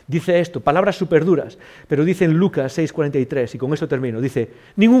dice esto, palabras súper duras, pero dice en Lucas 6:43, y con esto termino, dice,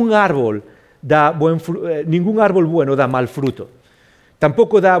 ningún árbol bueno da mal fruto,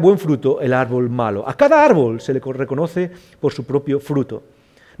 tampoco da buen fruto el árbol malo. A cada árbol se le reconoce por su propio fruto.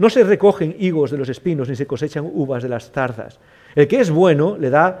 No se recogen higos de los espinos, ni se cosechan uvas de las zarzas. El que es bueno le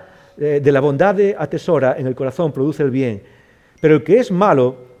da de la bondad atesora en el corazón, produce el bien. Pero el que es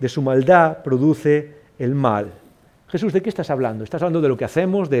malo, de su maldad produce el mal. Jesús, ¿de qué estás hablando? ¿Estás hablando de lo que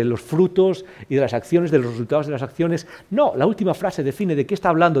hacemos, de los frutos y de las acciones, de los resultados de las acciones? No, la última frase define de qué está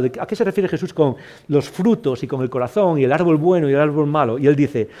hablando, a qué se refiere Jesús con los frutos y con el corazón y el árbol bueno y el árbol malo. Y Él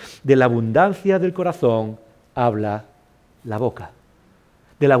dice, de la abundancia del corazón habla la boca.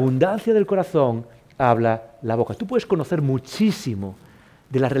 De la abundancia del corazón habla la boca. Tú puedes conocer muchísimo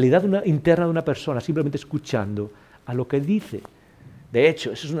de la realidad interna de una persona simplemente escuchando a lo que dice. De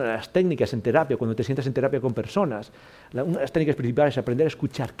hecho, esa es una de las técnicas en terapia, cuando te sientas en terapia con personas. Una de las técnicas principales es aprender a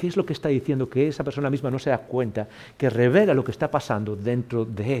escuchar qué es lo que está diciendo, que esa persona misma no se da cuenta, que revela lo que está pasando dentro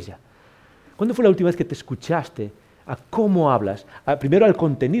de ella. ¿Cuándo fue la última vez que te escuchaste a cómo hablas? Primero al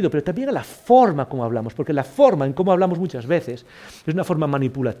contenido, pero también a la forma como hablamos, porque la forma en cómo hablamos muchas veces es una forma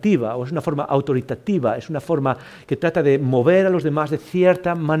manipulativa o es una forma autoritativa, es una forma que trata de mover a los demás de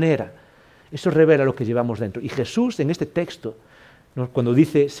cierta manera. Eso revela lo que llevamos dentro. Y Jesús en este texto, cuando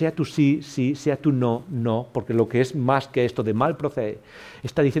dice sea tu sí, sí, sea tu no, no, porque lo que es más que esto de mal procede,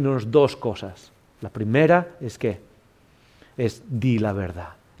 está diciéndonos dos cosas. La primera es ¿qué? Es di la verdad.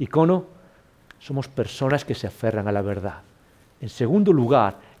 Icono, somos personas que se aferran a la verdad. En segundo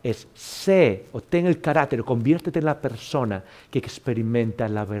lugar, es sé o ten el carácter, o conviértete en la persona que experimenta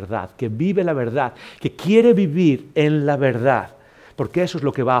la verdad, que vive la verdad, que quiere vivir en la verdad, porque eso es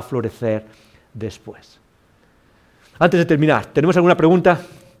lo que va a florecer después. Antes de terminar, ¿tenemos alguna pregunta?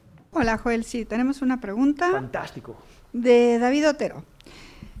 Hola, Joel, sí, tenemos una pregunta. Fantástico. De David Otero.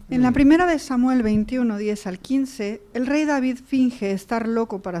 En la primera de Samuel 21, 10 al 15, el rey David finge estar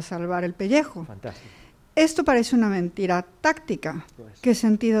loco para salvar el pellejo. Fantástico. Esto parece una mentira táctica. ¿Qué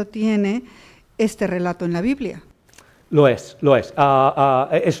sentido tiene este relato en la Biblia? Lo es.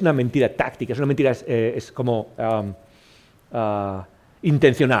 Es una mentira táctica, es una mentira, es como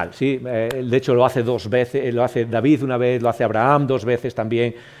intencional, ¿sí? De hecho lo hace dos veces, lo hace David una vez, lo hace Abraham dos veces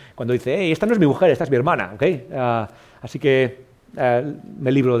también, cuando dice, hey, esta no es mi mujer, esta es mi hermana, ¿ok? Así que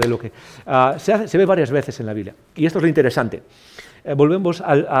me libro de lo que... se ve varias veces en la Biblia, y esto es lo interesante. Volvemos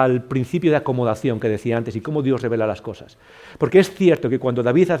al principio de acomodación que decía antes y cómo Dios revela las cosas. Porque es cierto que cuando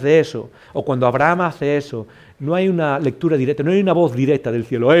David hace eso, o cuando Abraham hace eso, no hay una lectura directa, no hay una voz directa del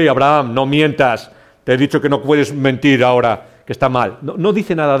cielo, hey, Abraham, no mientas, te he dicho que no puedes mentir ahora, que está mal. No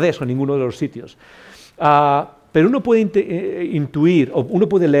dice nada de eso en ninguno de los sitios. Pero uno puede intuir, o uno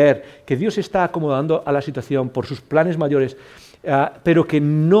puede leer que Dios está acomodando a la situación por sus planes mayores, pero que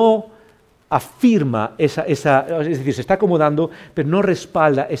no afirma es decir, se está acomodando, pero no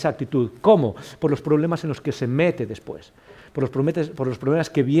respalda esa actitud. ¿Cómo? Por los problemas en los que se mete después, por los problemas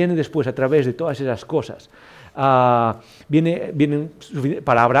que vienen después a través de todas esas cosas. Vienen,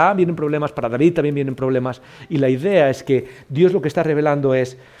 para Abraham vienen problemas, para David también vienen problemas, y la idea es que Dios lo que está revelando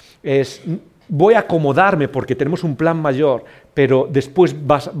es voy a acomodarme porque tenemos un plan mayor, pero después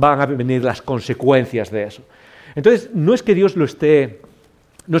van a venir las consecuencias de eso. Entonces, no es que Dios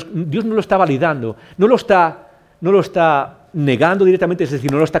Dios no lo está validando, no lo está negando directamente, es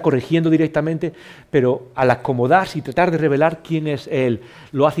decir, no lo está corrigiendo directamente, pero al acomodarse y tratar de revelar quién es Él,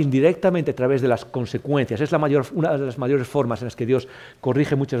 lo hace indirectamente a través de las consecuencias. Es una de las mayores formas en las que Dios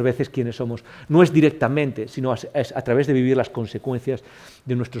corrige muchas veces quiénes somos. No es directamente, sino es a través de vivir las consecuencias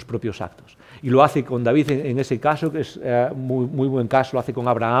de nuestros propios actos. Y lo hace con David en ese caso, que es muy, muy buen caso, lo hace con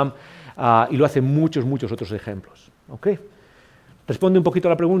Abraham y lo hace en muchos, muchos otros ejemplos. ¿Okay? ¿Responde un poquito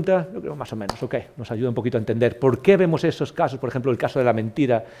a la pregunta? Yo creo más o menos, ok. Nos ayuda un poquito a entender por qué vemos esos casos, por ejemplo, el caso de la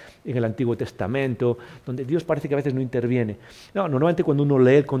mentira en el Antiguo Testamento, donde Dios parece que a veces no interviene. No, normalmente cuando uno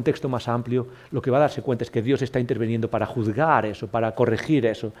lee el contexto más amplio, lo que va a darse cuenta es que Dios está interviniendo para juzgar eso, para corregir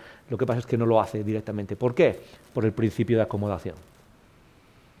eso. Lo que pasa es que no lo hace directamente. ¿Por qué? Por el principio de acomodación.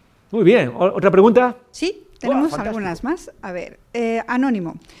 Muy bien. ¿Otra pregunta? Sí, tenemos algunas más. A ver,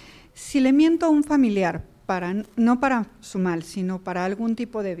 Anónimo. Si le miento a un familiar, no para su mal, sino para algún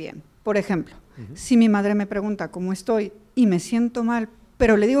tipo de bien. Por ejemplo, si mi madre me pregunta cómo estoy y me siento mal,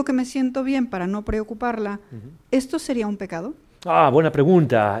 pero le digo que me siento bien para no preocuparla, ¿esto sería un pecado? Buena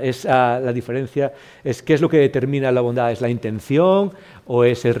pregunta. La diferencia es qué es lo que determina la bondad. ¿Es la intención o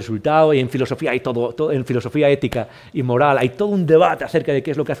es el resultado? Y en filosofía hay todo, en filosofía ética y moral hay todo un debate acerca de qué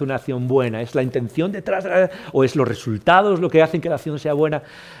es lo que hace una acción buena. ¿Es la intención detrás o es los resultados lo que hacen que la acción sea buena?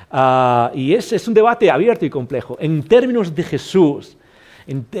 Y es un debate abierto y complejo. En términos de Jesús,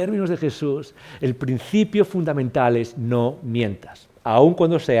 el principio fundamental es no mientas, aun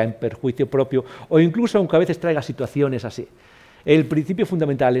cuando sea en perjuicio propio o incluso aunque a veces traiga situaciones así. El principio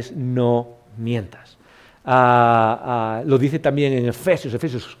fundamental es no mientas. Lo dice también en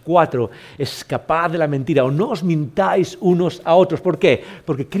Efesios 4, escapad de la mentira o no os mintáis unos a otros. ¿Por qué?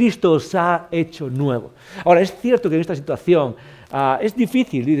 Porque Cristo os ha hecho nuevo. Ahora, es cierto que en esta situación es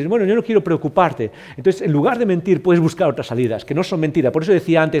difícil, dices, bueno, yo no quiero preocuparte. Entonces, en lugar de mentir, puedes buscar otras salidas, que no son mentiras. Por eso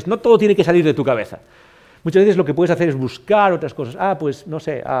decía antes, no todo tiene que salir de tu cabeza. Muchas veces lo que puedes hacer es buscar otras cosas. Pues, no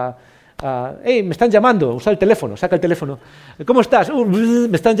sé, hey, me están llamando, usa el teléfono, saca el teléfono. ¿Cómo estás?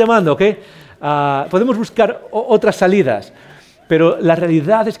 Me están llamando, ¿ok? Podemos buscar otras salidas, pero la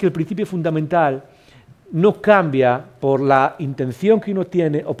realidad es que el principio fundamental no cambia por la intención que uno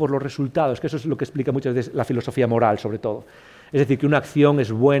tiene o por los resultados, que eso es lo que explica muchas veces la filosofía moral, sobre todo. Es decir, que una acción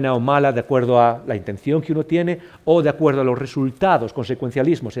es buena o mala de acuerdo a la intención que uno tiene o de acuerdo a los resultados,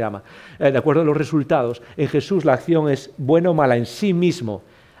 consecuencialismo se llama, de acuerdo a los resultados. En Jesús la acción es buena o mala en sí mismo,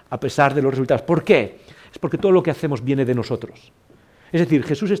 a pesar de los resultados. ¿Por qué? Es porque todo lo que hacemos viene de nosotros. Es decir,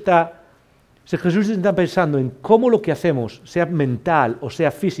 Jesús está pensando en cómo lo que hacemos, sea mental o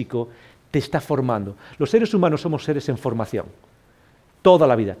sea físico, te está formando. Los seres humanos somos seres en formación. Toda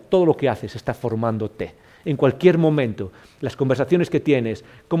la vida, todo lo que haces está formándote. En cualquier momento, las conversaciones que tienes,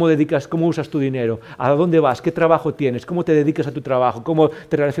 cómo usas tu dinero, a dónde vas, qué trabajo tienes, cómo te dedicas a tu trabajo, cómo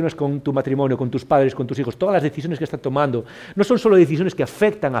te relacionas con tu matrimonio, con tus padres, con tus hijos, todas las decisiones que estás tomando, no son solo decisiones que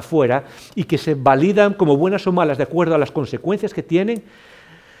afectan afuera y que se validan como buenas o malas de acuerdo a las consecuencias que tienen.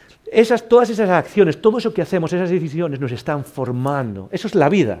 Todas esas acciones, todo eso que hacemos, esas decisiones nos están formando. Eso es la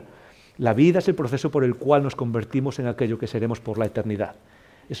vida. La vida es el proceso por el cual nos convertimos en aquello que seremos por la eternidad.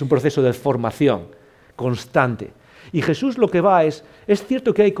 Es un proceso de formación constante. Y Jesús lo que va es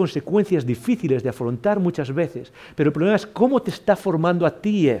cierto que hay consecuencias difíciles de afrontar muchas veces, pero el problema es cómo te está formando a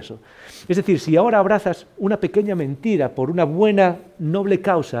ti eso. Es decir, si ahora abrazas una pequeña mentira por una buena, noble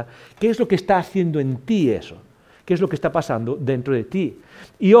causa, ¿qué es lo que está haciendo en ti eso? ¿Qué es lo que está pasando dentro de ti?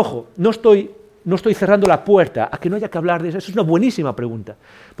 Y ojo, no estoy cerrando la puerta a que no haya que hablar de eso. Eso es una buenísima pregunta,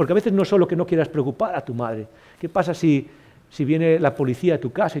 porque a veces no es solo que no quieras preocupar a tu madre. ¿Qué pasa si viene la policía a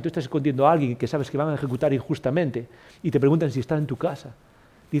tu casa y tú estás escondiendo a alguien que sabes que van a ejecutar injustamente y te preguntan si está en tu casa?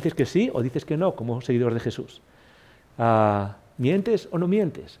 ¿Dices que sí o dices que no como seguidor de Jesús? ¿Mientes o no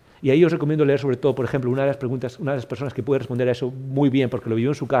mientes? Y ahí os recomiendo leer sobre todo, por ejemplo, una de las personas que puede responder a eso muy bien porque lo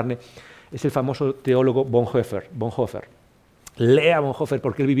vivió en su carne, es el famoso teólogo Bonhoeffer. Lea a Bonhoeffer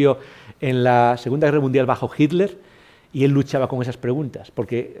porque él vivió en la Segunda Guerra Mundial bajo Hitler y él luchaba con esas preguntas,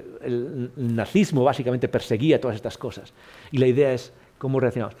 porque el nazismo básicamente perseguía todas estas cosas. Y la idea es cómo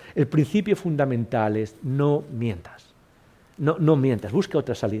reaccionamos. El principio fundamental es no mientas. No mientas, busca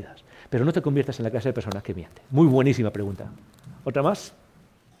otras salidas, pero no te conviertas en la clase de persona que miente. Muy buenísima pregunta. ¿Otra más?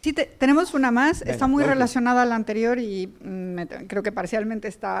 Sí, tenemos una más. Venga, está muy relacionada a la anterior y creo que parcialmente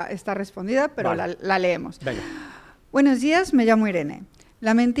está respondida, pero vale. la leemos. Venga. Buenos días, me llamo Irene.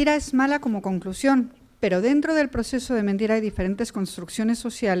 La mentira es mala como conclusión, pero dentro del proceso de mentir hay diferentes construcciones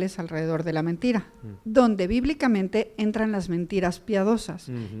sociales alrededor de la mentira, donde bíblicamente entran las mentiras piadosas.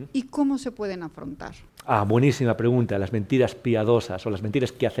 ¿Y cómo se pueden afrontar? Buenísima pregunta, las mentiras piadosas o las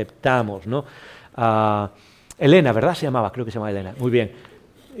mentiras que aceptamos, ¿no? Elena, ¿verdad? Creo que se llamaba Elena. Muy bien.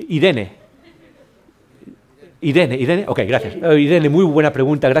 Irene. Irene, ok, gracias. Irene, muy buena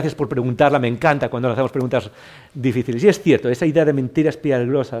pregunta, gracias por preguntarla, me encanta cuando nos hacemos preguntas difíciles. Y es cierto, esa idea de mentiras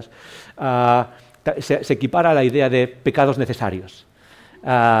piadosas se equipara a la idea de pecados necesarios.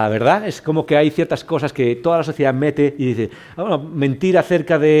 ¿Verdad? Es como que hay ciertas cosas que toda la sociedad mete y dice, bueno, mentir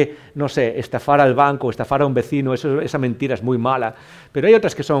acerca de, no sé, estafar al banco, estafar a un vecino, esa mentira es muy mala, pero hay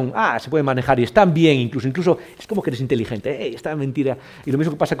otras que son, se pueden manejar y están bien, incluso es como que eres inteligente, esta mentira, y lo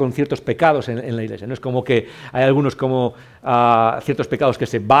mismo que pasa con ciertos pecados en la iglesia, no es como que hay algunos como ciertos pecados que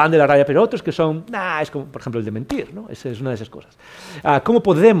se van de la raya, pero otros que son, es como por ejemplo el de mentir, ¿no? Esa es una de esas cosas. ¿Cómo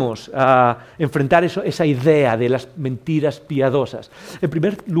podemos enfrentar esa idea de las mentiras piadosas? En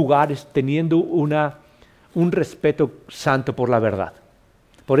primer lugar, es teniendo un respeto santo por la verdad,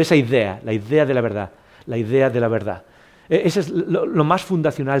 por esa idea, la idea de la verdad. Ese es lo más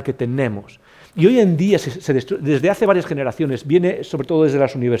fundacional que tenemos. Y hoy en día, desde hace varias generaciones, viene sobre todo desde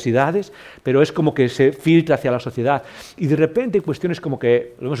las universidades, pero es como que se filtra hacia la sociedad. Y de repente cuestiones como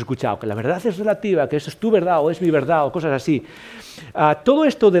que, lo hemos escuchado, que la verdad es relativa, que eso es tu verdad o es mi verdad o cosas así. Todo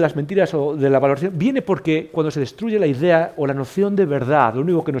esto de las mentiras o de la valoración viene porque cuando se destruye la idea o la noción de verdad, lo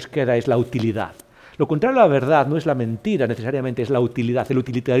único que nos queda es la utilidad. Lo contrario a la verdad no es la mentira necesariamente, es la utilidad, el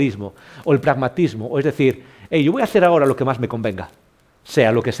utilitarismo o el pragmatismo. O es decir, yo voy a hacer ahora lo que más me convenga,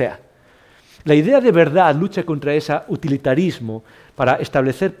 sea lo que sea. La idea de verdad lucha contra ese utilitarismo para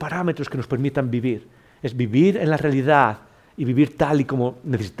establecer parámetros que nos permitan vivir. Es vivir en la realidad y vivir tal y como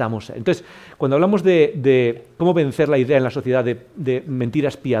necesitamos ser. Entonces, cuando hablamos de cómo vencer la idea en la sociedad de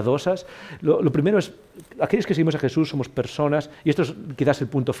mentiras piadosas, lo primero es, aquellos que seguimos a Jesús somos personas, y esto es quizás el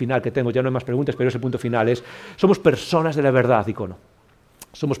punto final que tengo, ya no hay más preguntas, pero ese punto final somos personas de la verdad, Icono.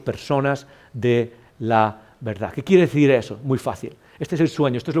 Somos personas de la verdad. ¿Qué quiere decir eso? Muy fácil. Este es el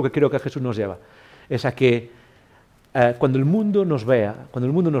sueño, esto es lo que creo que Jesús nos lleva. Es a que cuando el mundo nos vea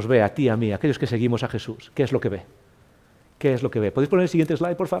a ti, a mí, a aquellos que seguimos a Jesús, ¿qué es lo que ve? ¿Qué es lo que ve? ¿Podéis poner el siguiente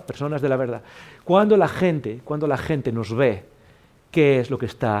slide, por favor? Personas de la verdad. Cuando la gente nos ve, ¿qué es lo que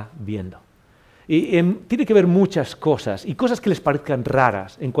está viendo? Y tiene que ver muchas cosas, y cosas que les parezcan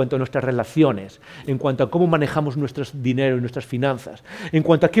raras en cuanto a nuestras relaciones, en cuanto a cómo manejamos nuestro dinero y nuestras finanzas, en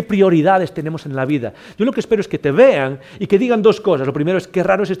cuanto a qué prioridades tenemos en la vida. Yo lo que espero es que te vean y que digan dos cosas. Lo primero es, qué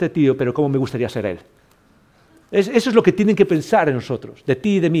raro es este tío, pero cómo me gustaría ser él. Eso es lo que tienen que pensar en nosotros, de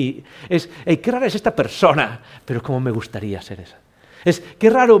ti y de mí. Qué rara es esta persona, pero cómo me gustaría ser esa. Qué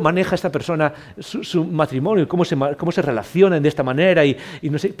raro maneja esta persona su matrimonio, cómo se relacionan de esta manera y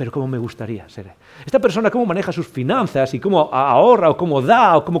no sé, pero cómo me gustaría ser. Esta persona cómo maneja sus finanzas y cómo ahorra o cómo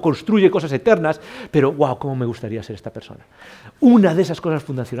da o cómo construye cosas eternas, pero wow, cómo me gustaría ser esta persona. Una de esas cosas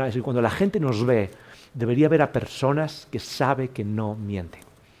fundacionales, y cuando la gente nos ve, debería ver a personas que sabe que no mienten.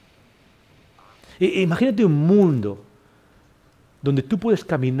 Imagínate un mundo donde tú puedes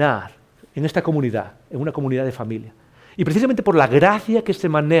caminar en esta comunidad, en una comunidad de familia. Y precisamente por la gracia que se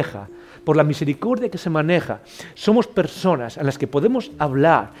maneja, por la misericordia que se maneja, somos personas a las que podemos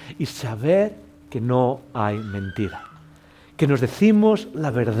hablar y saber que no hay mentira. Que nos decimos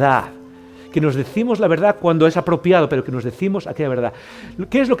la verdad. Que nos decimos la verdad cuando es apropiado, pero que nos decimos aquella verdad.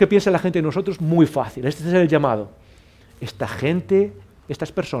 ¿Qué es lo que piensa la gente de nosotros? Muy fácil. Este es el llamado.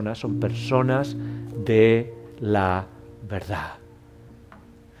 Estas personas son personas de la verdad.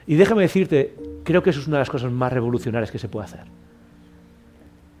 Y déjame decirte, creo que eso es una de las cosas más revolucionarias que se puede hacer.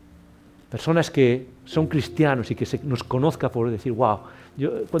 Personas que son cristianos y que nos conozca por decir, wow,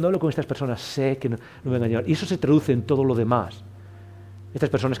 yo cuando hablo con estas personas sé que no me van a engañar. Y eso se traduce en todo lo demás. Estas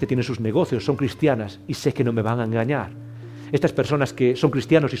personas que tienen sus negocios son cristianas y sé que no me van a engañar. Estas personas que son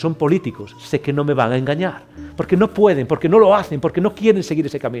cristianos y son políticos, sé que no me van a engañar. Porque no pueden, porque no lo hacen, porque no quieren seguir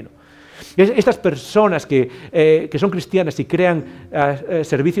ese camino. Estas personas que son cristianas y crean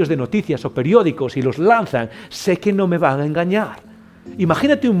servicios de noticias o periódicos y los lanzan, sé que no me van a engañar.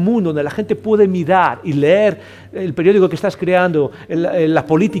 Imagínate un mundo donde la gente puede mirar y leer el periódico que estás creando, la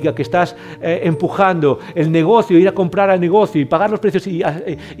política que estás empujando, el negocio, ir a comprar al negocio y pagar los precios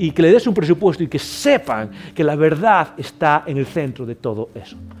y que le des un presupuesto y que sepan que la verdad está en el centro de todo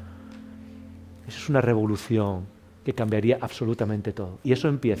eso. Eso es una revolución que cambiaría absolutamente todo. Y eso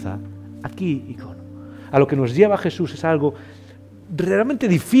empieza aquí, Icono. A lo que nos lleva Jesús es algo realmente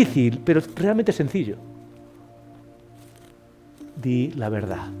difícil, pero realmente sencillo. Di la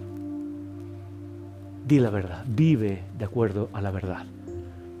verdad. Di la verdad. Vive de acuerdo a la verdad.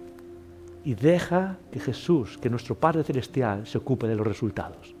 Y deja que Jesús, que nuestro Padre Celestial, se ocupe de los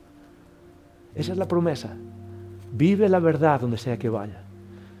resultados. Esa es la promesa. Vive la verdad donde sea que vaya.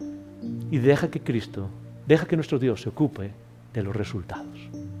 Y deja que nuestro Dios se ocupe de los resultados.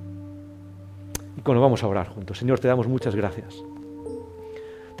 Y cuando vamos a orar juntos, Señor, te damos muchas gracias.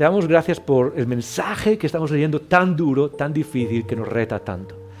 Te damos gracias por el mensaje que estamos leyendo tan duro, tan difícil, que nos reta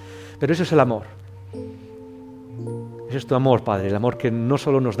tanto. Pero eso es el amor. Ese es tu amor, Padre, el amor que no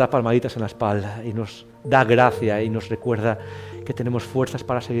solo nos da palmaditas en la espalda y nos da gracia y nos recuerda que tenemos fuerzas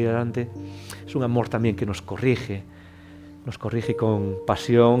para seguir adelante. Es un amor también que nos corrige con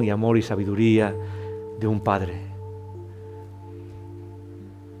pasión y amor y sabiduría de un Padre.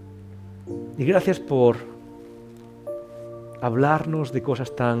 Y gracias por hablarnos de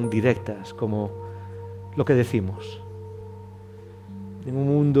cosas tan directas como lo que decimos. En un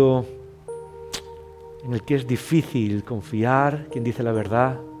mundo en el que es difícil confiar quien dice la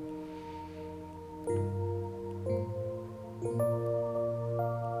verdad,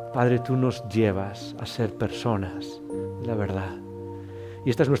 Padre, tú nos llevas a ser personas de la verdad.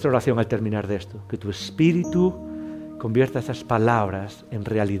 Y esta es nuestra oración al terminar de esto, que tu Espíritu convierta esas palabras en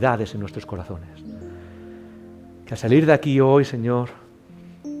realidades en nuestros corazones. Que al salir de aquí hoy, Señor,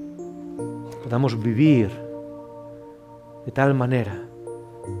 podamos vivir de tal manera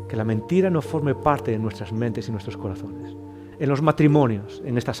que la mentira no forme parte de nuestras mentes y nuestros corazones. En los matrimonios,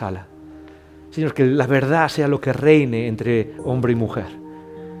 en esta sala. Señor, que la verdad sea lo que reine entre hombre y mujer.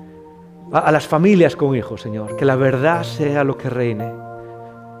 A las familias con hijos, Señor, que la verdad sea lo que reine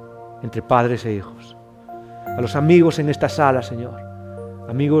entre padres e hijos. A los amigos en esta sala, Señor,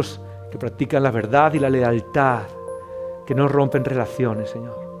 amigos que practican la verdad y la lealtad, que no rompen relaciones,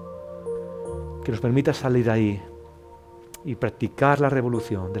 Señor. Que nos permita salir de ahí y practicar la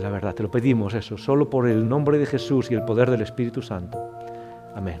revolución de la verdad. Te lo pedimos eso, solo por el nombre de Jesús y el poder del Espíritu Santo.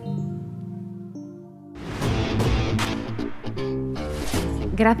 Amén.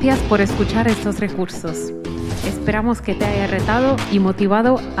 Gracias por escuchar estos recursos. Esperamos que te haya retado y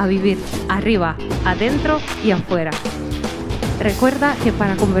motivado a vivir arriba, adentro y afuera. Recuerda que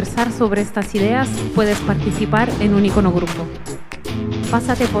para conversar sobre estas ideas puedes participar en un Icono Grupo.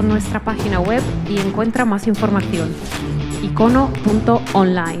 Pásate por nuestra página web y encuentra más información.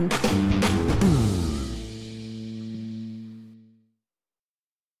 icono.online.